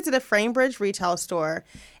or visit a FrameBridge retail store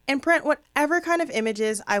and print whatever kind of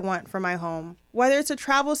images I want for my home. Whether it's a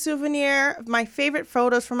travel souvenir, my favorite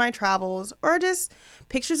photos from my travels, or just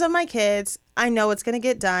pictures of my kids, I know it's going to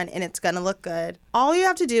get done and it's going to look good. All you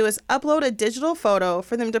have to do is upload a digital photo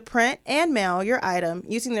for them to print and mail your item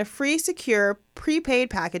using their free, secure, prepaid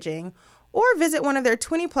packaging, or visit one of their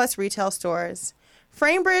 20-plus retail stores.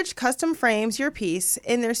 FrameBridge custom frames your piece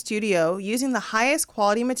in their studio using the highest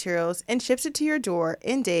quality materials and ships it to your door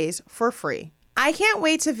in days for free. I can't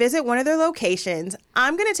wait to visit one of their locations.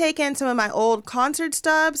 I'm going to take in some of my old concert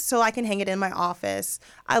stubs so I can hang it in my office.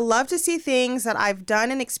 I love to see things that I've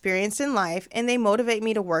done and experienced in life, and they motivate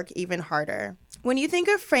me to work even harder. When you think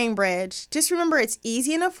of FrameBridge, just remember it's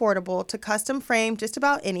easy and affordable to custom frame just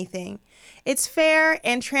about anything. It's fair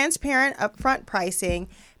and transparent upfront pricing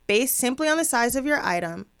based simply on the size of your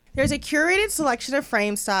item. There's a curated selection of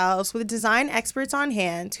frame styles with design experts on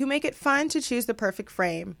hand who make it fun to choose the perfect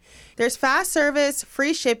frame. There's fast service,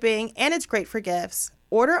 free shipping, and it's great for gifts.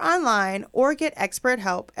 Order online or get expert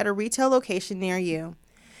help at a retail location near you.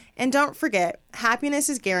 And don't forget, happiness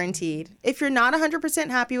is guaranteed. If you're not 100%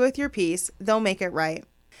 happy with your piece, they'll make it right.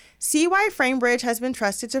 See why FrameBridge has been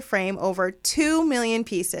trusted to frame over 2 million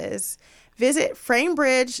pieces. Visit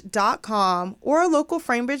framebridge.com or a local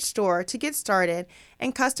FrameBridge store to get started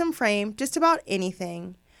and custom frame just about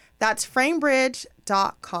anything. That's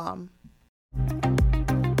framebridge.com.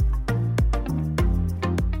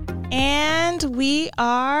 And we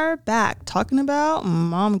are back talking about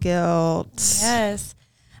mom guilt. Yes.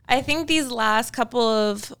 I think these last couple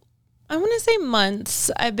of, I want to say months,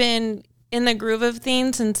 I've been in the groove of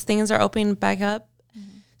things since things are opening back up.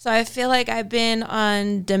 So I feel like I've been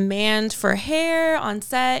on demand for hair on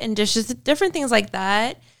set and just different things like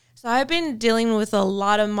that. So I've been dealing with a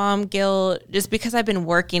lot of mom guilt just because I've been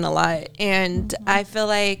working a lot. And I feel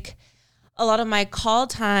like a lot of my call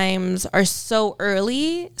times are so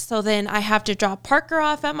early. So then I have to drop Parker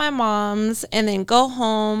off at my mom's and then go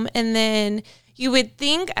home. And then you would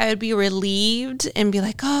think I would be relieved and be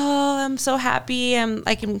like, oh, I'm so happy.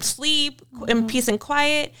 I can sleep in peace and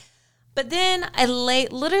quiet. But then I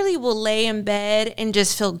literally will lay in bed and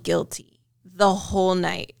just feel guilty the whole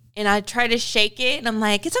night. And I try to shake it and I'm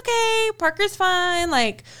like, it's okay. Parker's fine.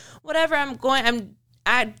 Like, whatever.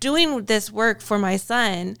 I'm doing this work for my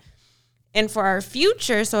son and for our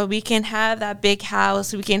future so we can have that big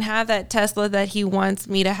house. We can have that Tesla that he wants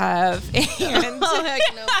me to have. And Oh, heck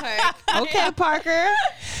no, Parker. Okay, Parker.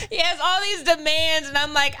 he has all these demands and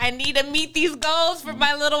I'm like, I need to meet these goals for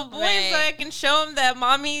my little boy so I can show him that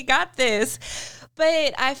mommy got this.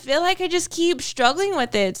 But I feel like I just keep struggling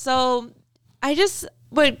with it. So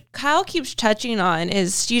what Kyle keeps touching on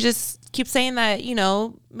is she just keeps saying that, you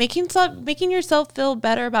know, making yourself feel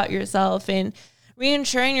better about yourself and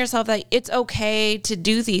reassuring yourself that it's okay to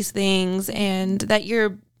do these things and that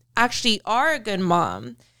you're actually are a good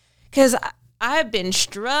mom. Because I've been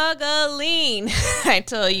struggling, I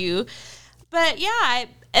tell you. But yeah,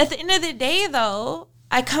 at the end of the day, though,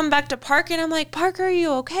 I come back to Parker and I'm like, Parker, are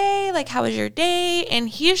you okay? Like, how was your day? And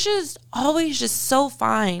he's just always just so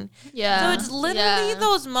fine. Yeah. So it's literally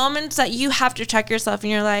those moments that you have to check yourself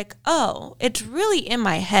and you're like, oh, it's really in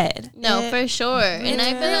my head. No, for sure. And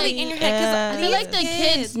I feel really like in your head. I feel like the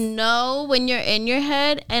kids know when you're in your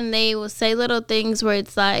head, and they will say little things where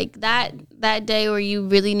it's like that day where you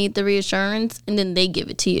really need the reassurance, and then they give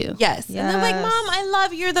it to you. Yes. And they're like, Mom, I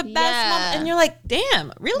love you. You're the best mom. And you're like,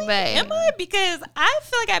 damn, really? Right. Am I? Because I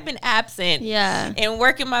feel like I've been absent and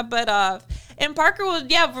working my butt off. And Parker will,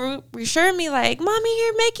 reassure me like, Mommy,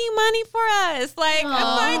 you're making money for us. Like,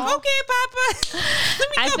 I'm like, okay, Papa.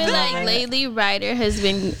 I feel like lately Ryder has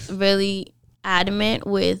been really adamant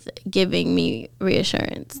with giving me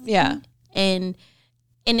reassurance. Yeah. And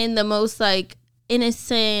in the most like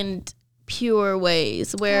innocent, pure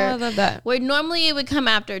ways where I love that. Where normally it would come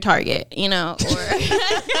after Target, you know, or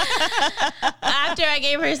after I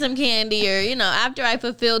gave her some candy, or, you know, after I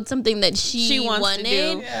fulfilled something that she wanted. To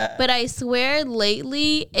do. Yeah. But I swear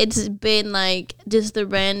lately it's been like just the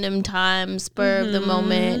random time, spur of the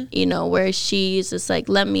moment, you know, where she's just like,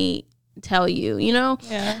 let me tell you, you know?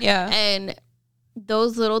 Yeah. And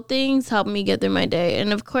those little things help me get through my day.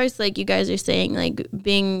 And of course, like you guys are saying, like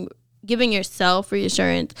being giving yourself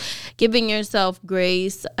reassurance, giving yourself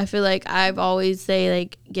grace. I feel like I've always say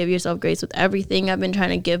like give yourself grace with everything. I've been trying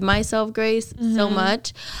to give myself grace so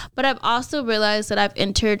much, but I've also realized that I've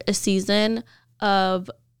entered a season of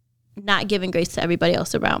not giving grace to everybody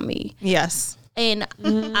else around me. Yes. And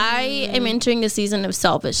I am entering a season of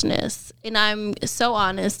selfishness, and I'm so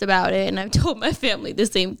honest about it. And I've told my family the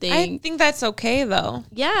same thing. I think that's okay though.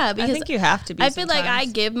 Yeah, because I think you have to be. I feel like I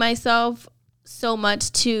give myself so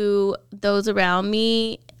much to those around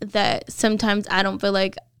me that sometimes I don't feel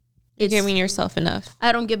like You're giving yourself enough.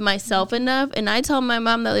 I don't give myself enough. And I told my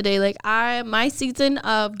mom the other day, like, my season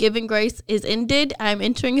of giving grace is ended. I'm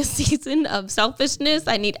entering a season of selfishness.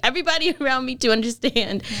 I need everybody around me to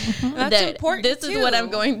understand that important this is what I'm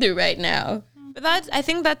going through right now. But I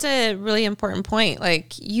think that's a really important point.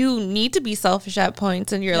 Like, you need to be selfish at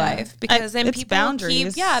points in your life, because then it's people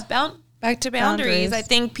boundaries. Back to boundaries. I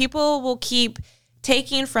think people will keep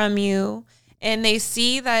taking from you, and they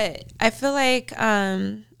see that. I feel like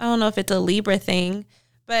I don't know if it's a Libra thing,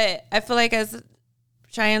 but I feel like as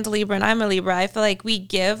Cheyenne's a Libra and I'm a Libra, I feel like we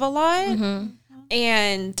give a lot.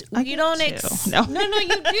 And we don't no, you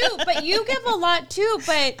do, but you give a lot too.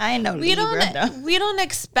 But I know we Libra, we don't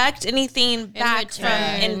expect anything back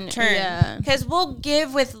in turn, because we'll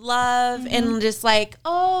give with love and just like,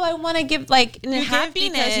 oh, I want to give like in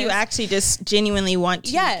happiness, because you actually just genuinely want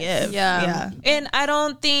to give. Yeah. And I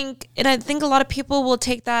think a lot of people will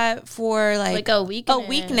take that for like a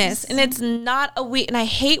weakness. And it's not a weak. And I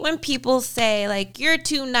hate when people say like, you're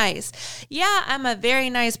too nice. Yeah, I'm a very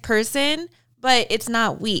nice person, but it's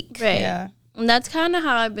not weak. Right. Yeah. And that's kind of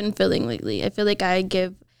how I've been feeling lately. I feel like I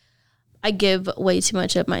give way too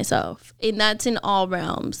much of myself. And that's in all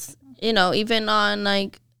realms. You know, even on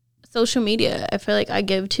like social media, I feel like I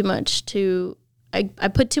give too much I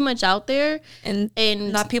put too much out there, and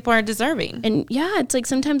not people are deserving. And yeah, it's like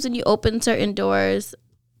sometimes when you open certain doors,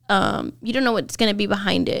 you don't know what's going to be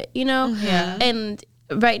behind it, you know? Yeah. And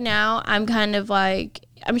right now I'm kind of like,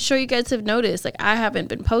 I'm sure you guys have noticed, like I haven't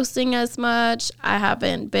been posting as much. I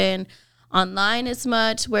haven't been online as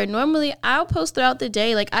much, where normally I'll post throughout the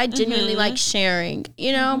day. Like I genuinely like sharing,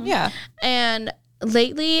 you know? Yeah. And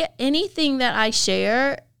lately, anything that I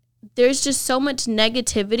share, there's just so much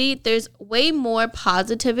negativity. There's way more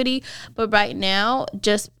positivity. But right now,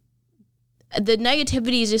 just the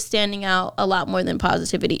negativity is just standing out a lot more than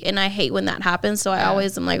positivity. And I hate when that happens. So I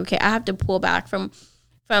always am like, okay, I have to pull back from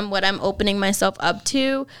what I'm opening myself up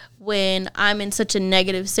to when I'm in such a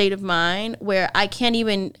negative state of mind where I can't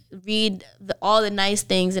even read all the nice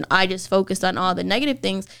things, and I just focus on all the negative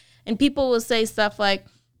things. And people will say stuff like,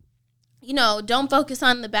 you know, don't focus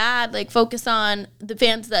on the bad, like focus on the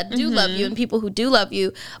fans that do love you and people who do love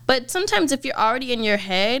you. But sometimes if you're already in your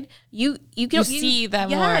head, you see that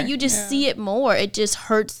more. Yeah, you just see it more. It just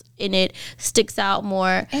hurts and it sticks out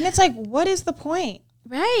more. And it's like, what is the point?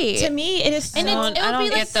 Right. To me, it is. And I don't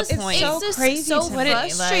get the point. It's so crazy. So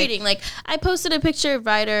frustrating. Like I posted a picture of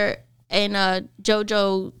Ryder in a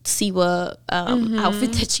JoJo Siwa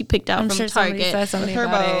outfit that she picked out from Target. Something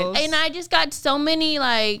about it. And I just got so many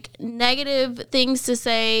like negative things to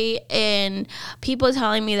say, and people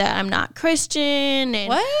telling me that I'm not Christian,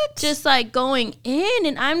 and just like going in,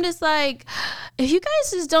 and I'm just like, if you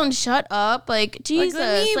guys just don't shut up, like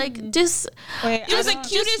Jesus, like just it was the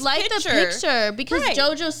cutest like picture. the picture, because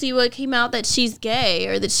JoJo Siwa came out that she's gay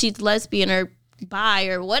or that she's lesbian or bi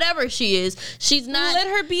or whatever she is. She's not. Let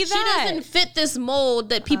her be that. She doesn't fit this mold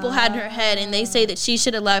that people had in her head, and they say that she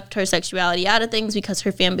should have left her sexuality out of things because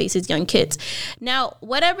her fan base is young kids. Now,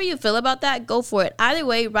 whatever you feel about that, go for it. Either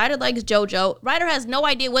way, Ryder likes JoJo. Ryder has no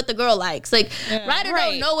idea what the girl likes. Like Ryder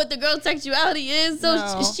don't know what the girl's sexuality is, so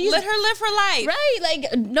she's let her live her life. Right?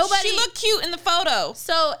 Like nobody. She looked cute in the photo.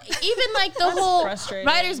 So even like the whole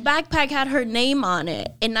Ryder's backpack had her name on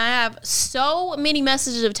it, and I have so many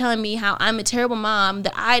messages of telling me how I'm a terrible mom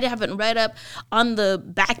that I haven't read up on the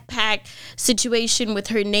backpack situation with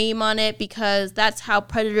her name on it, because that's how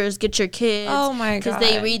predators get your kids. Oh my god! Because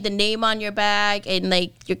they read the name on your bag, and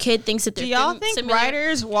like your kid thinks that they're. Do y'all think similar.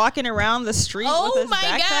 Ryder's walking around the street with his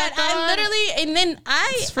backpack on? I literally, and then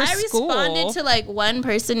I school. responded to like one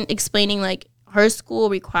person explaining like, her school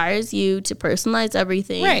requires you to personalize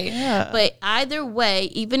everything. Right. Yeah. But either way,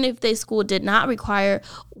 even if the school did not require,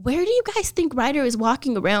 where do you guys think Ryder is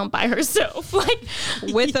walking around by herself? Like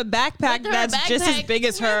with a backpack that's just as big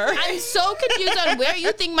as her. I'm so confused on where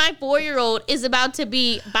you think my 4-year-old is about to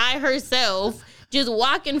be by herself just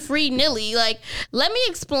walking free nilly. Like, let me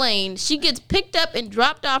explain. She gets picked up and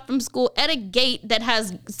dropped off from school at a gate that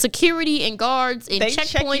has security and guards and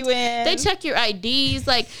checkpoints. Check you in. They check your IDs.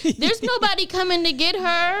 Like, there's nobody coming to get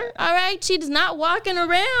her. All right, she's not walking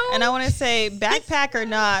around. And I want to say, backpack or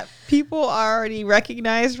not, people already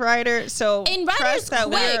recognize Ryder. So and Ryder's trust that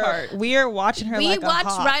quick. we are watching her like a hawk. We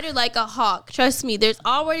watch Ryder like a hawk. Trust me, there's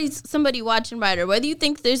already somebody watching Ryder. Whether you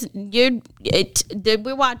think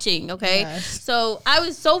we're watching, okay? Yes. So I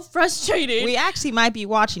was so frustrated. We actually might be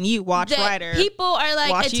watching you watch Ryder. People are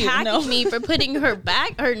like watch attacking me for putting her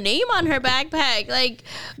name on her backpack. Like,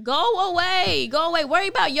 go away. Worry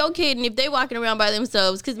about your kid and if they walking around by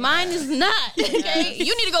themselves, because mine is not. Okay,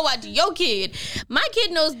 you need to go watch your kid. My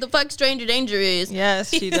kid knows the fuck stranger danger is. Yes,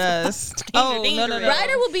 she does. No.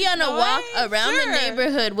 Ryder will be on a walk around the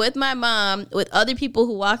neighborhood with my mom, with other people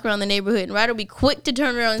who walk around the neighborhood, and Ryder will be quick to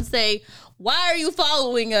turn around and say, "Why are you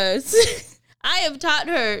following us?" I have taught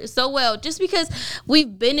her so well, just because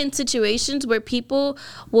we've been in situations where people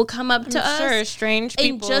will come up to us, strange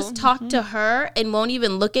people, and just talk to her and won't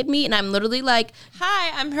even look at me, and I'm literally like,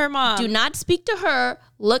 "Hi, I'm her mom. Do not speak to her.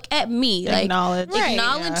 Look at me.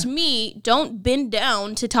 Acknowledge me. Don't bend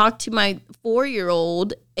down to talk to my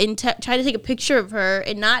 4-year-old and try to take a picture of her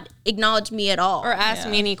and not acknowledge me at all, or ask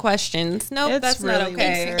me any questions. Nope, that's really not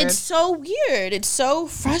okay. It's so weird. It's so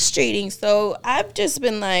frustrating. So I've just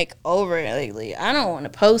been like over it lately. I don't want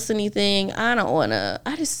to post anything. I don't want to.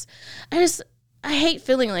 I hate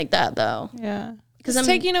feeling like that though. Yeah. Because I'm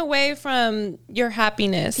taking away from your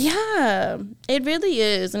happiness. Yeah, it really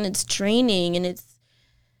is, and it's draining, and it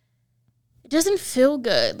doesn't feel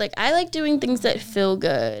good. Like, I like doing things that feel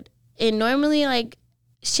good, and normally, like,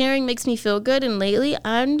 sharing makes me feel good, and lately,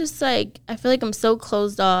 I'm just like, I feel like I'm so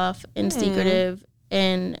closed off and secretive,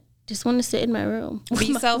 and just want to sit in my room.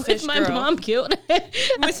 Be selfish, with my mom guilt.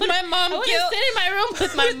 With my mom guilt. I want to sit in my room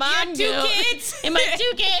with my mom guilt. And my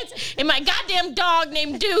 2 kids. And my goddamn dog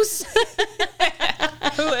named Deuce.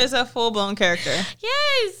 Who is a full-blown character.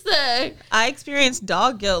 Yes. I experienced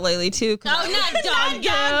dog guilt lately, too. Oh, not dog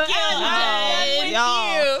guilt.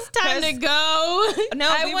 Y'all. It's time to go.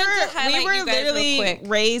 No, we were literally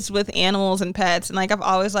raised with animals and pets. And, like, I've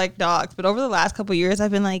always liked dogs. But over the last couple of years,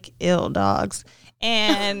 I've been like, ew, dogs.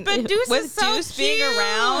 And but Deuce with is so Deuce being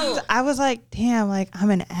around, I was like, damn, like,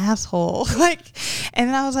 I'm an asshole. Like, and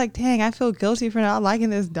then I was like, dang, I feel guilty for not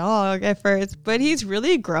liking this dog at first, but he's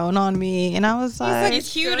really grown on me. And I was like,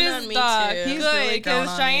 he's the cutest dog. He's good, really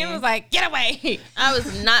because Cheyenne was like, get away. I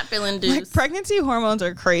was not feeling Deuce. Like, pregnancy hormones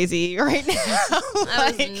are crazy right now.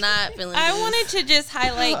 I was not feeling Deuce. I wanted to just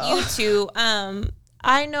highlight you two.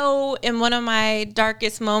 I know in one of my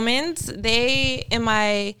darkest moments,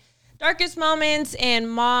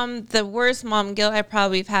 and mom, the worst mom guilt I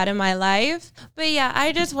probably have had in my life. But yeah,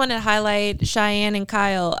 I just want to highlight Cheyenne and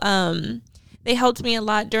Kyle. They helped me a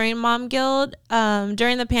lot during mom guilt.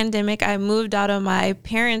 During the pandemic, I moved out of my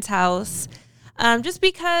parents' house just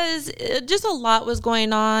because just a lot was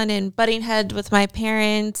going on and butting heads with my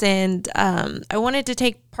parents. And I wanted to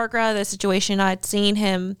take Parker out of the situation. I'd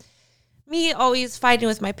seen me always fighting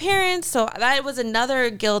with my parents. So that was another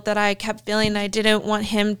guilt that I kept feeling. I didn't want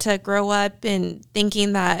him to grow up and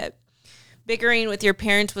thinking that bickering with your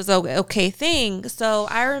parents was an okay thing. So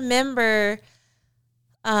I remember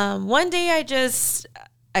one day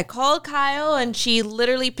I called Kyle and she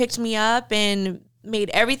literally picked me up and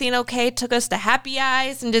made everything okay, took us to Happy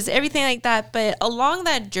Eyes and just everything like that. But along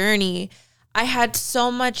that journey, I had so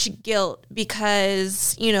much guilt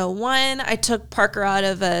because, one, I took Parker out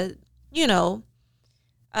of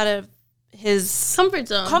his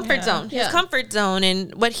comfort zone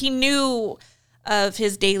and what he knew of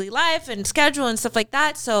his daily life and schedule and stuff like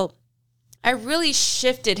that. So I really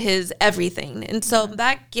shifted his everything. And so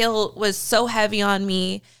that guilt was so heavy on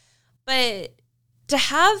me. But to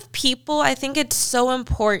have people, I think it's so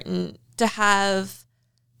important to have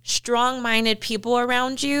strong-minded people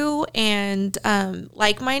around you and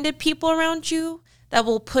like-minded people around you that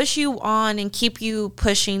will push you on and keep you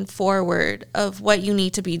pushing forward of what you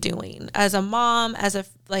need to be doing as a mom,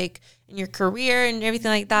 in your career and everything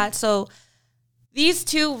like that. So these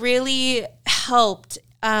two really helped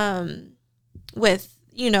with,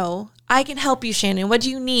 I can help you, Shannon. What do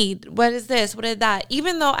you need? What is this? What is that?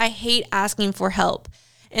 Even though I hate asking for help.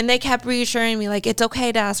 And they kept reassuring me, like, it's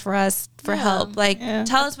okay to ask for help. Like,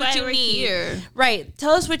 tell us what you need. Here. Right.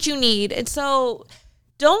 Tell us what you need. And so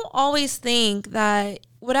don't always think that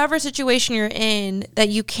whatever situation you're in that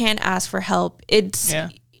you can't ask for help. It's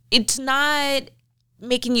not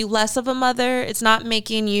making you less of a mother. It's not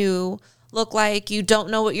making you look like you don't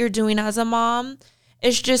know what you're doing as a mom.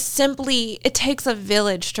 it's just simply, it takes a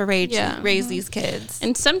village to raise these kids.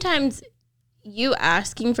 And sometimes you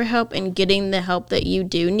asking for help and getting the help that you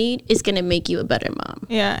do need is going to make you a better mom.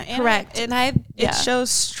 Yeah. Correct. It shows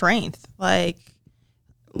strength. Like,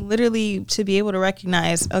 literally to be able to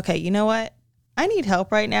recognize, okay, you know what? I need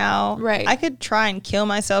help right now. Right. I could try and kill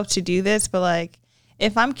myself to do this, but like,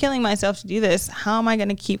 if I'm killing myself to do this, how am I going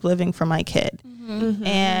to keep living for my kid? Mm-hmm.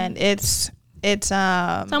 And it's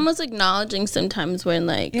almost acknowledging sometimes when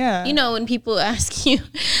like, you know, when people ask you,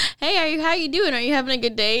 hey, how you doing? Are you having a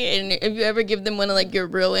good day? And if you ever give them one of like your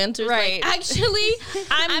real answers, right. like, actually,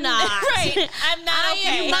 I'm not. Right. I'm not okay.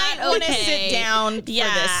 I am not want to sit down for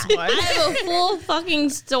this one. I have a full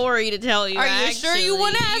fucking story to tell you. Are you sure you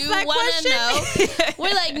want to ask that question? Know?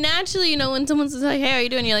 We're like, naturally, you know, when someone's like, hey, how are you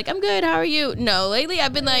doing? You're like, I'm good. How are you? No, lately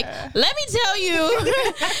I've been like, let me tell you,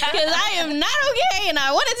 because I am not okay and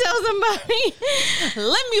I want to tell somebody.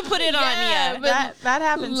 Let me put it on you. That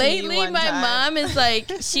happened lately, to me one my time. mom is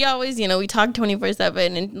like, she always, you know, we talk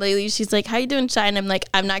 24/7, and lately she's like, how you doing, Shy? And I'm like,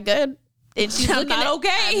 I'm not good. And she's I'm not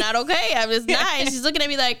okay. I'm just not. And she's looking at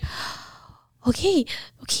me like, okay,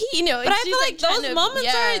 you know. But I feel like those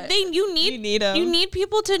moments are you need them. You need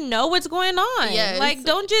people to know what's going on. Yes. Like,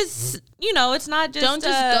 don't just, you know, it's not just don't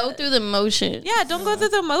just go through the motions. Yeah, don't go through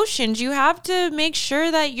the motions. You have to make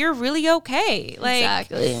sure that you're really okay. Like,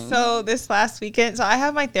 exactly. So this last weekend, so I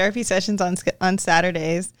have my therapy sessions on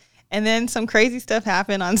Saturdays, and then some crazy stuff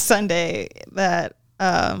happened on Sunday that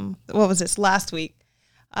what was this last week?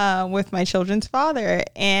 With my children's father,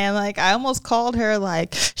 and like I almost called her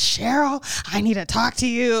like, Cheryl, I need to talk to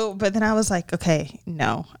you, but then I was like, okay,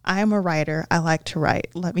 no, I'm a writer, I like to write,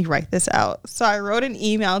 let me write this out. So I wrote an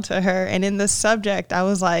email to her, and in the subject I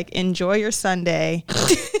was like, enjoy your Sunday.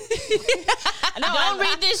 Don't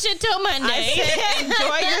read this shit till Monday. I said,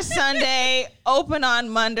 enjoy your Sunday, open on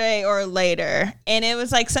Monday or later. And it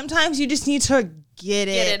was like, sometimes you just need to get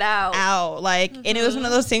it out. Like, and it was one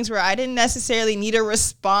of those things where I didn't necessarily need a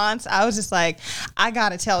response. I was just like, I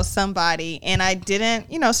gotta tell somebody. And I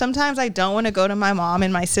didn't, you know, sometimes I don't want to go to my mom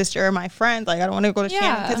and my sister or my friends. Like, I don't want to go to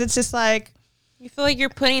Shannon, because it's just like, you feel like you're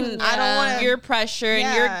putting I don't want your pressure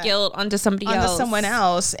and your guilt onto someone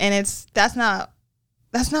else. And that's not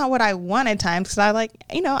what I want at times, because I like,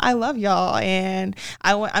 you know, I love y'all, and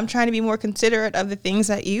I'm trying to be more considerate of the things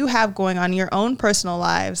that you have going on in your own personal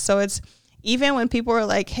lives. So it's, even when people are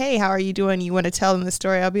like, hey, how are you doing? You want to tell them the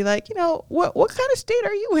story. I'll be like, you know, what kind of state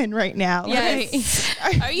are you in right now? Yes.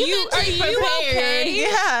 Are you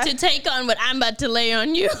prepared to take on what I'm about to lay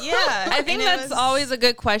on you? Yeah. I think that's always a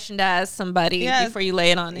good question to ask somebody before you lay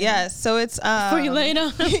it on them. Yes. So it's before you lay it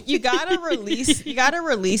on them. you gotta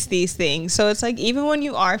release these things. So it's like, even when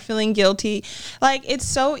you are feeling guilty, like, it's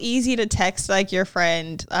so easy to text like your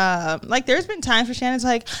friend. Like, there's been times where Shannon's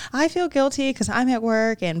like, I feel guilty because I'm at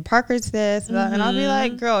work and Parker's this. And I'll be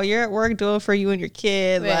like, girl, you're at work doing for you and your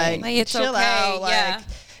kid. Right. Like, it's chill okay. out. Like,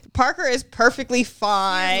 Parker is perfectly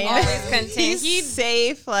fine. Always content. He's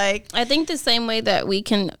safe. Like, I think the same way that we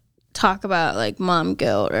can talk about like mom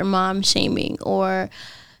guilt or mom shaming or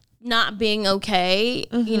not being okay,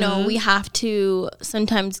 you know, we have to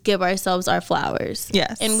sometimes give ourselves our flowers.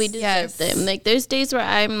 Yes. And we deserve them. Like, there's days where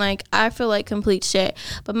I'm like, I feel like complete shit,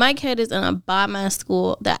 but my kid is in a bomb ass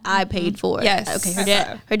school that I paid for. Yes.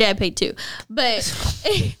 Okay, her dad paid too. But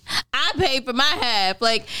I paid for my half.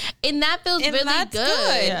 Like, and that feels really good.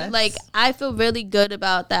 Yes. Like, I feel really good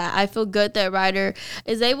about that. I feel good that Ryder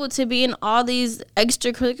is able to be in all these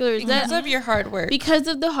extracurriculars Because of your hard work. because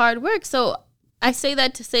of the hard work. So I say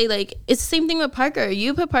that to say, like, it's the same thing with Parker.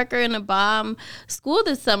 You put Parker in a bomb school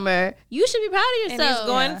this summer. You should be proud of yourself. And he's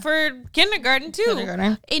going for kindergarten too.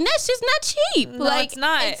 And that's just not cheap. No, like, it's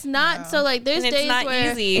not. It's not. No. So, like, there's and days it's not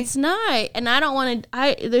where easy. It's not. And I don't want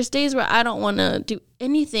to, there's days where I don't want to do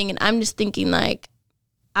anything. And I'm just thinking, like,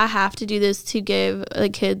 I have to do this to give the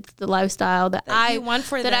kids the lifestyle that I want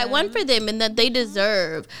for them and that they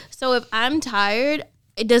deserve. So if I'm tired,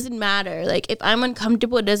 it doesn't matter. Like, if I'm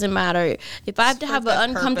uncomfortable, it doesn't matter. If I have to have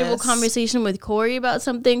an uncomfortable conversation with Corey about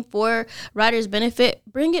something for Ryder's benefit,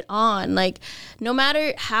 bring it on. Like, no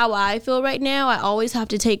matter how I feel right now, I always have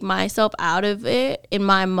to take myself out of it and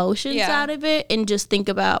my emotions out of it and just think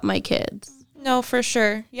about my kids. No, for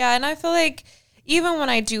sure. Yeah, and I feel like even when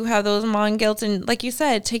I do have those mom guilt, and like you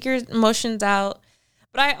said, take your emotions out,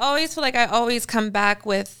 but I always feel like I always come back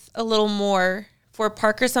with a little more for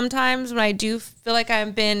Parker sometimes when I do feel like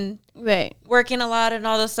I've been working a lot and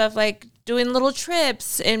all this stuff, like doing little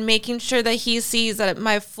trips and making sure that he sees that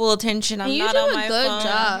my full attention. I'm not on my phone. You do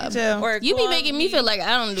a good job. Or you be making me feel like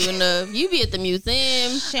I don't do enough. You be at the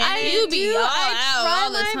museum. You be all out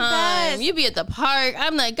all the time. You be at the park.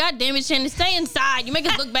 I'm like, God damn it, Shannon, stay inside. You make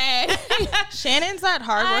us look bad. Shannon's that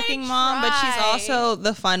hardworking mom, but she's also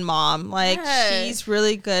the fun mom. Like, she's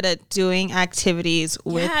really good at doing activities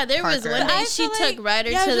with there Parker. was one day she took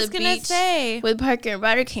Ryder to the beach with Parker, and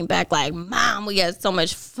Ryder came back like, Mom, we had so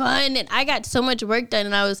much fun, and I got so much work done,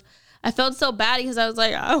 and I felt so bad because I was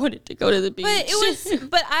like, I wanted to go to the beach.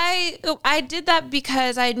 But I did that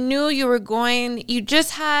because I knew you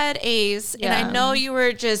just had Ace, and I know you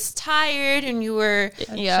were just tired and you were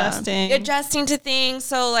adjusting to things.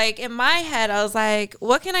 So like in my head, I was like,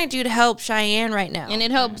 what can I do to help Cheyenne right now? And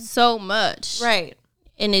it helped so much. Right.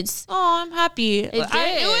 And it's... Oh, I'm happy. It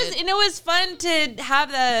was fun to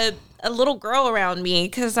have a little girl around me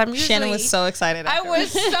because I'm usually... Shannon was so excited. I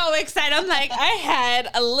was so excited. I'm like, I had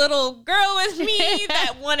a little girl with me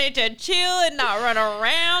that wanted to chill and not run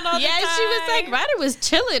around all the time. Yeah, she was like, Ryder was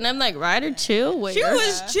chilling. I'm like, Ryder, chill? Where? She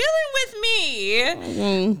was chilling with me.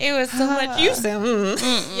 It was so much use.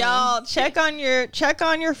 Y'all, check on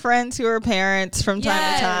your friends who are parents from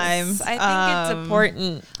time to time. I think it's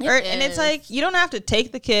important. And it's like, you don't have to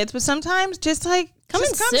take the kids, but sometimes just like, Come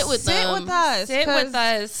sit with us. Sit with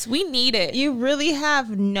us. We need it. You really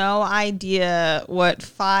have no idea what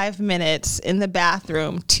 5 minutes in the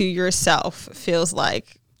bathroom to yourself feels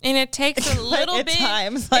like. And it takes a little bit.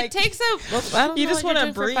 Times, like, it takes I don't you know just want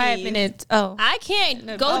to breathe. For 5 minutes. Oh, I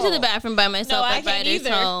can't go to the bathroom by myself at Ryder's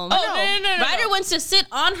home. Oh, no. Ryder wants to sit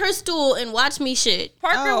on her stool and watch me shit.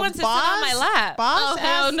 Parker wants to sit on my lap. Boz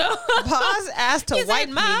asked to wipe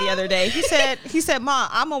me the other day. He said, "Ma,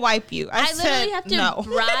 I'm gonna wipe you." I literally have to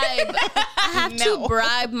bribe. I have to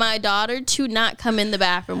bribe my daughter to not come in the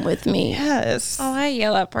bathroom with me. Yes. Oh, I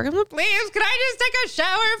yell at Parker, please, can I just take a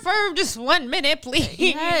shower for just 1 minute, please?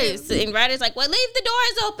 Yes. And Ryder's like, well, leave the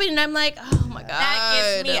doors open. And I'm like, oh my God.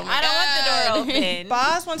 That gets me. I don't want the door open.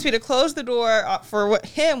 Boz wants me to close the door for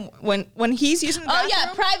him when he's using the bathroom. Oh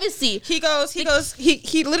yeah, privacy.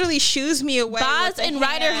 He literally shoos me away. Boz and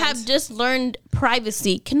Ryder have just learned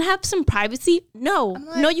privacy. Can I have some privacy? No.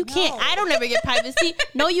 Like, no, you can't. I don't ever get privacy.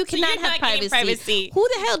 No, you cannot have privacy. Who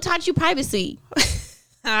the hell taught you privacy?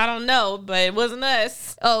 I don't know, but it wasn't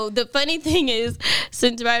us. Oh, the funny thing is,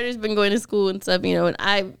 since Ryder's been going to school and stuff, and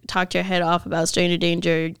I talked your head off about stranger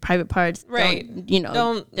danger, private parts, right? All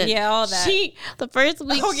that. The first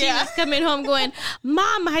week she was coming home going,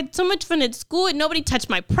 Mom, I had so much fun at school and nobody touched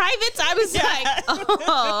my privates. I was like,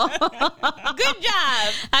 oh, good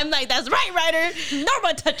job. I'm like, that's right, Ryder.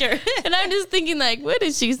 Nobody touch her. And I'm just thinking, like, what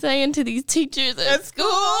is she saying to these teachers at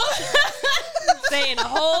school? Saying a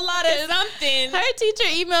whole lot of something. Her teacher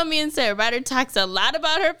emailed me and said, Ryder talks a lot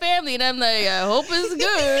about her family. And I'm like, I hope it's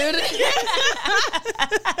good.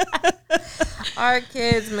 Our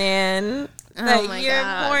kids, man. That year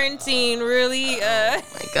of quarantine really. Oh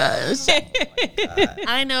my gosh.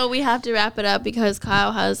 I know we have to wrap it up because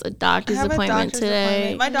Kyle has a doctor's appointment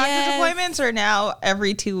today. My doctor's appointments are now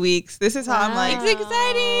every 2 weeks. This is how I'm like. It's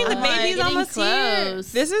exciting. The baby's almost here.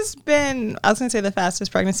 This has been, I was going to say, the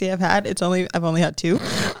fastest pregnancy I've had. I've only had 2.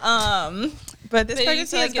 But this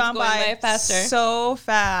pregnancy has gone by so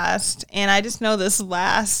fast. And I just know this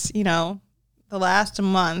last, the last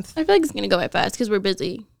month. I feel like it's going to go by fast because we're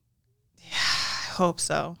busy. Yeah, I hope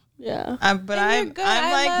so. Yeah. But I'm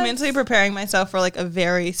like mentally preparing myself for like a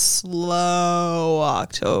very slow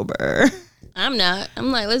October. I'm not. I'm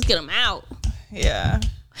like, let's get them out. Yeah.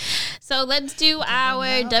 So let's do our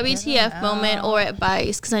WTF moment or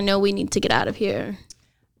advice because I know we need to get out of here.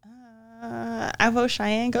 I vote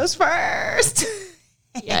Cheyenne goes first.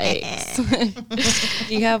 Yikes.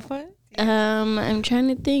 Do you have one? I'm trying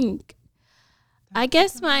to think. I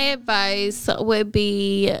guess my advice would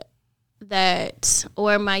be that,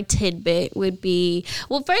 or my tidbit would be,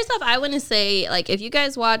 well, first off, I want to say, like, if you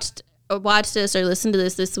guys watched this or listened to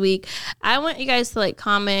this week, I want you guys to like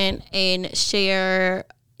comment and share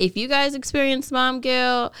if you guys experience mom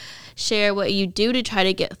guilt, share what you do to try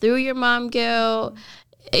to get through your mom guilt.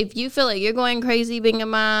 If you feel like you're going crazy being a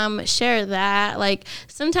mom, share that. Like,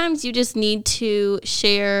 sometimes you just need to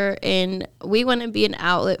share, and we want to be an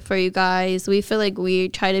outlet for you guys. We feel like we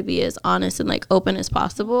try to be as honest and like open as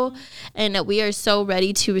possible, and that we are so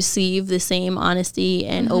ready to receive the same honesty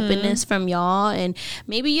and openness from y'all. And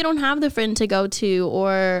maybe you don't have the friend to go to,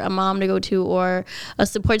 or a mom to go to, or a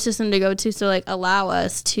support system to go to, so like allow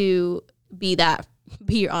us to be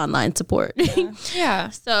your online support.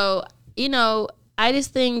 Yeah. So, I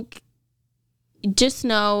just think, just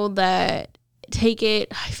know that take it.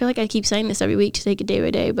 I feel like I keep saying this every week to take it day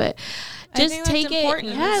by day, but just take it.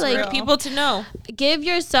 Yeah, like for people to know. Give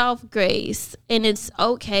yourself grace, and it's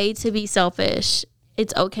okay to be selfish.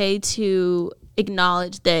 It's okay to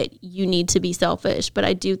acknowledge that you need to be selfish, but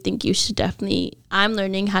I do think you should definitely. I'm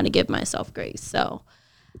learning how to give myself grace, so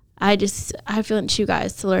I feel like you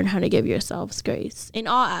guys to learn how to give yourselves grace in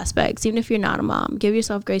all aspects, even if you're not a mom. Give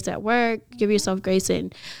yourself grace at work. Give yourself grace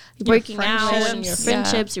in working out, and your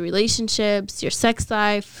friendships, your relationships, your sex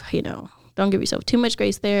life. You know, don't give yourself too much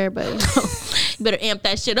grace there, but you better amp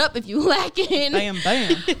that shit up if you lacking. Bam.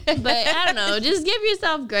 But I don't know, just give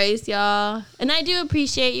yourself grace, y'all. And I do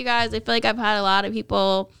appreciate you guys. I feel like I've had a lot of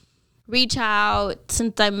people reach out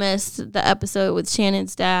since I missed the episode with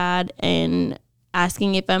Shannon's dad and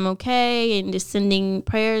asking if I'm okay and just sending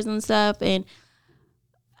prayers and stuff. And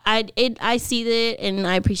I see it and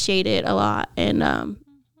I appreciate it a lot. And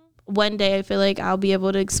one day I feel like I'll be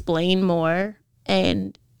able to explain more,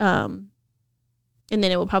 and then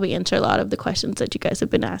it will probably answer a lot of the questions that you guys have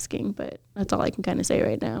been asking. But that's all I can kind of say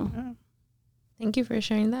right now. Thank you for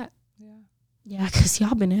sharing that. Yeah, because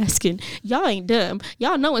y'all been asking. Y'all ain't dumb.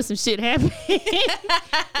 Y'all know when some shit happened. Y'all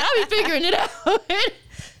be figuring it out.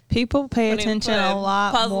 People pay attention a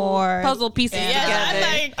lot more. Puzzle pieces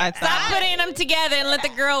together. Stop putting them together and let the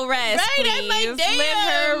girl rest, please. I'm like, damn, let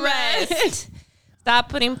her rest. Stop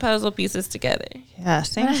putting puzzle pieces together. Yeah,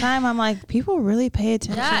 same time, I'm like, people really pay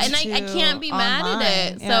attention. Yeah, and I can't be mad at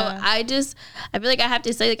it. Yeah. So I feel like I have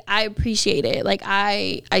to say, like, I appreciate it. Like,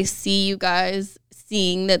 I see you guys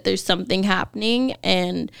seeing that there's something happening,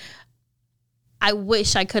 and I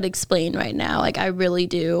wish I could explain right now. Like, I really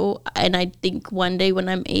do. And I think one day when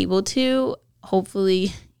I'm able to,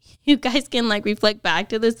 hopefully you guys can like reflect back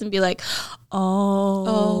to this and be like,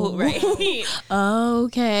 oh right.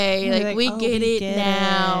 Okay. Like, we get it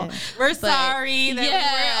now. We're sorry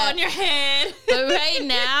that we're on your head. But right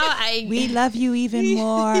now, we love you even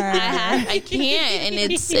more. I can't.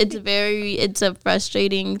 And it's a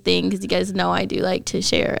frustrating thing because you guys know I do like to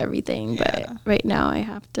share everything. But right now I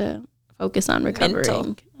have to focus on recovering.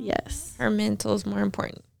 Mental. Yes. Her mental is more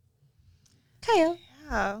important. Kyle.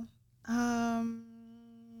 Yeah.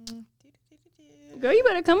 Girl, you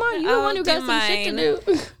better come on. You're the one who got some shit to do.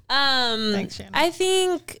 Thanks, Shannon. I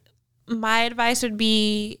think my advice would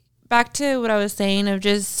be back to what I was saying of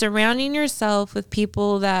just surrounding yourself with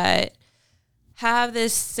people that have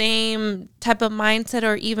this same type of mindset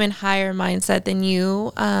or even higher mindset than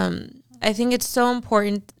you. I think it's so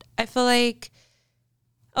important. I feel like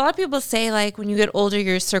a lot of people say, like, when you get older,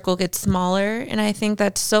 your circle gets smaller. And I think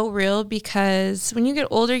that's so real because when you get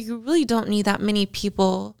older, you really don't need that many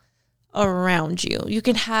people around you. You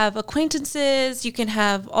can have acquaintances, you can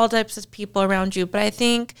have all types of people around you. But I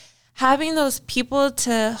think having those people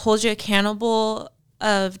to hold you accountable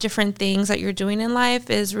of different things that you're doing in life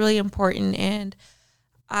is really important. And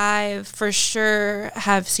I for sure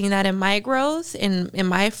have seen that in my growth, in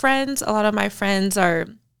my friends. A lot of my friends are,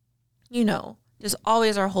 just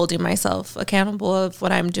always are holding myself accountable of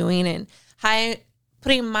what I'm doing and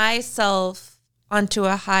putting myself onto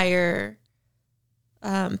a higher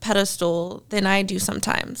pedestal than I do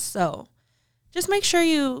sometimes. So just make sure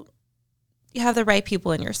you have the right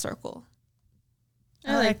people in your circle.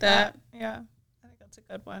 I like that. Yeah, I think that's a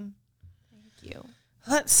good one. Thank you.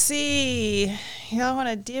 Let's see. Y'all want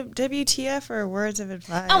a WTF or words of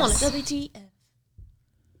advice? I want a WTF.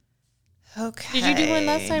 Okay. Did you do one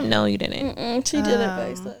last time? No, you didn't. She did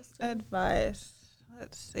advice last time. Advice.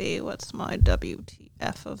 Let's see. What's my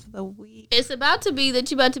WTF of the week? It's about to be that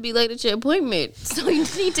you're about to be late at your appointment, so you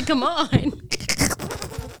need to come on.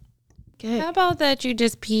 Okay. How about that you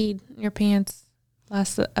just peed in your pants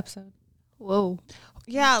last episode? Whoa.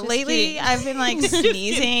 Yeah, Just lately kidding. I've been like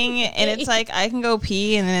sneezing and it's like I can go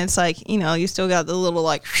pee and then it's like, you still got the little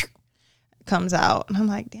like comes out. And I'm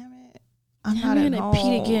like, damn it. I'm not at home. I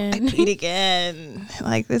peed again. I peed again.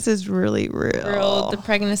 Like, this is really real. Girl, the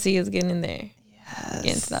pregnancy is getting in there. Yes.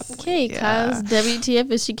 Getting to that point. Okay, Kyle's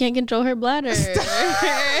WTF is she can't control her bladder.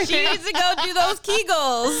 She needs to go do those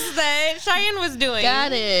Kegels that Cheyenne was doing.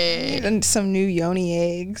 Got it. And some new yoni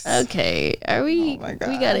eggs. Okay, are we? Oh my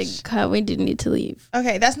We gotta gosh. cut. We do need to leave.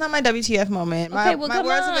 Okay, that's not my WTF moment. My, Okay, well, my come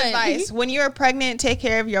words on. of advice. When you're pregnant, take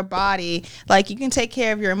care of your body. Like, you can take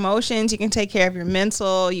care of your emotions. You can take care of your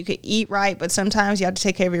mental. You can eat right. But sometimes you have to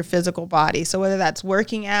take care of your physical body. So whether that's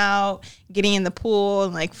working out, getting in the pool,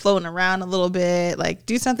 and like floating around a little bit, like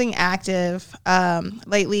do something active.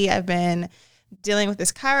 Lately, I've been dealing with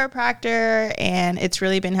this chiropractor and it's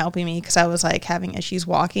really been helping me because I was like having issues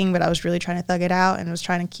walking, but I was really trying to thug it out and was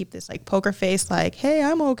trying to keep this like poker face, like, hey,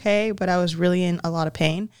 I'm okay. But I was really in a lot of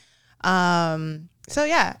pain. So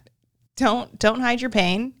yeah, don't hide your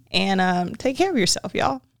pain and take care of yourself,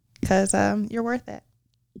 y'all, because you're worth it.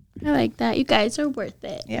 I like that. You guys are worth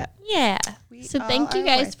it. Yeah. Yeah. So thank you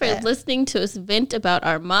guys for listening to us vent about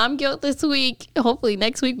our mom guilt this week. Hopefully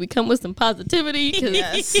next week we come with some positivity.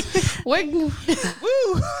 Yes. We're having a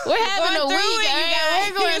week.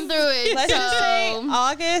 We're going through it. Let's just say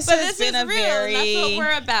August But has this been is a real. very... That's what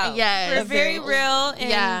we're about. Yes. We're very real. And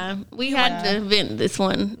Yeah. We had to vent this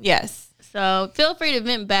one. Yes. So feel free to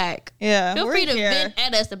vent back. Yeah. Feel we're free to here. vent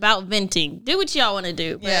at us about venting. Do what y'all want to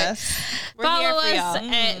do. But Yes. We're here follow for us y'all.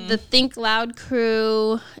 at the Think Loud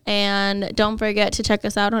Crew. And don't forget to check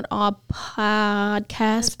us out on all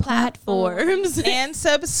podcast platforms. And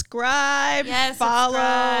subscribe, Yes, follow,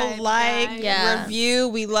 subscribe, like, guys. Yeah. review.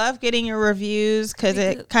 We love getting your reviews because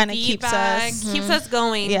it kind of keeps Feedback, us. keeps us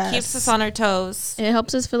going, Yes. keeps us on our toes. It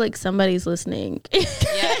helps us feel like somebody's listening.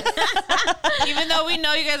 Even though we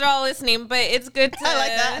know you guys are all listening, but it's good to. I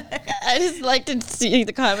like that. I just like to see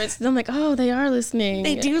the comments. And I'm like, oh, they are listening.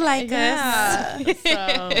 They do like us.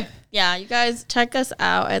 So, yeah, you guys check us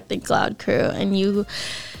out at Think Loud Crew. And you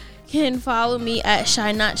can follow me at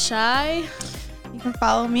Shy Not Shy. You can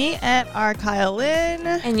follow me at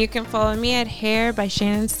 @RKyleLynn. And you can follow me at Hair by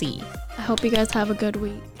Shannon C. I hope you guys have a good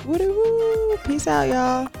week. Woo-doo-woo. Peace out,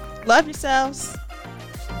 y'all. Love yourselves.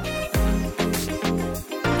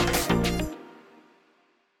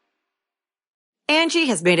 Angie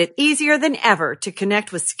has made it easier than ever to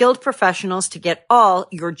connect with skilled professionals to get all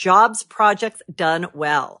your jobs projects done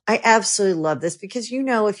well. I absolutely love this because, you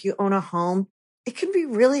know, if you own a home, it can be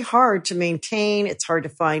really hard to maintain. It's hard to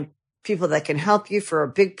find people that can help you for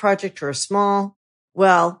a big project or a small.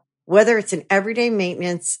 Well, whether it's in everyday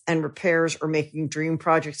maintenance and repairs or making dream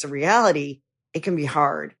projects a reality, it can be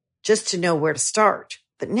hard just to know where to start.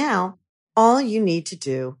 But now all you need to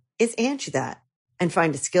do is Angie that and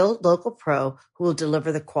find a skilled local pro who will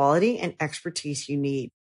deliver the quality and expertise you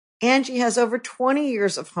need. Angie has over 20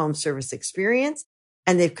 years of home service experience,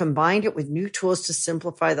 and they've combined it with new tools to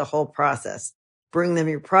simplify the whole process. Bring them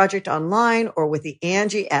your project online or with the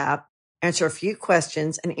Angie app, answer a few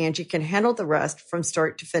questions, and Angie can handle the rest from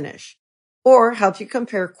start to finish. Or help you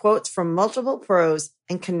compare quotes from multiple pros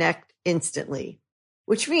and connect instantly,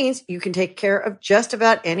 which means you can take care of just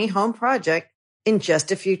about any home project in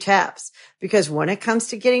just a few taps. Because when it comes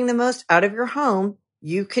to getting the most out of your home,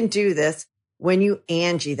 you can do this when you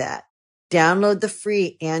Angie that. Download the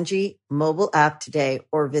free Angie mobile app today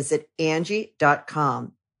or visit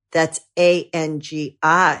Angie.com. That's ANGI.com.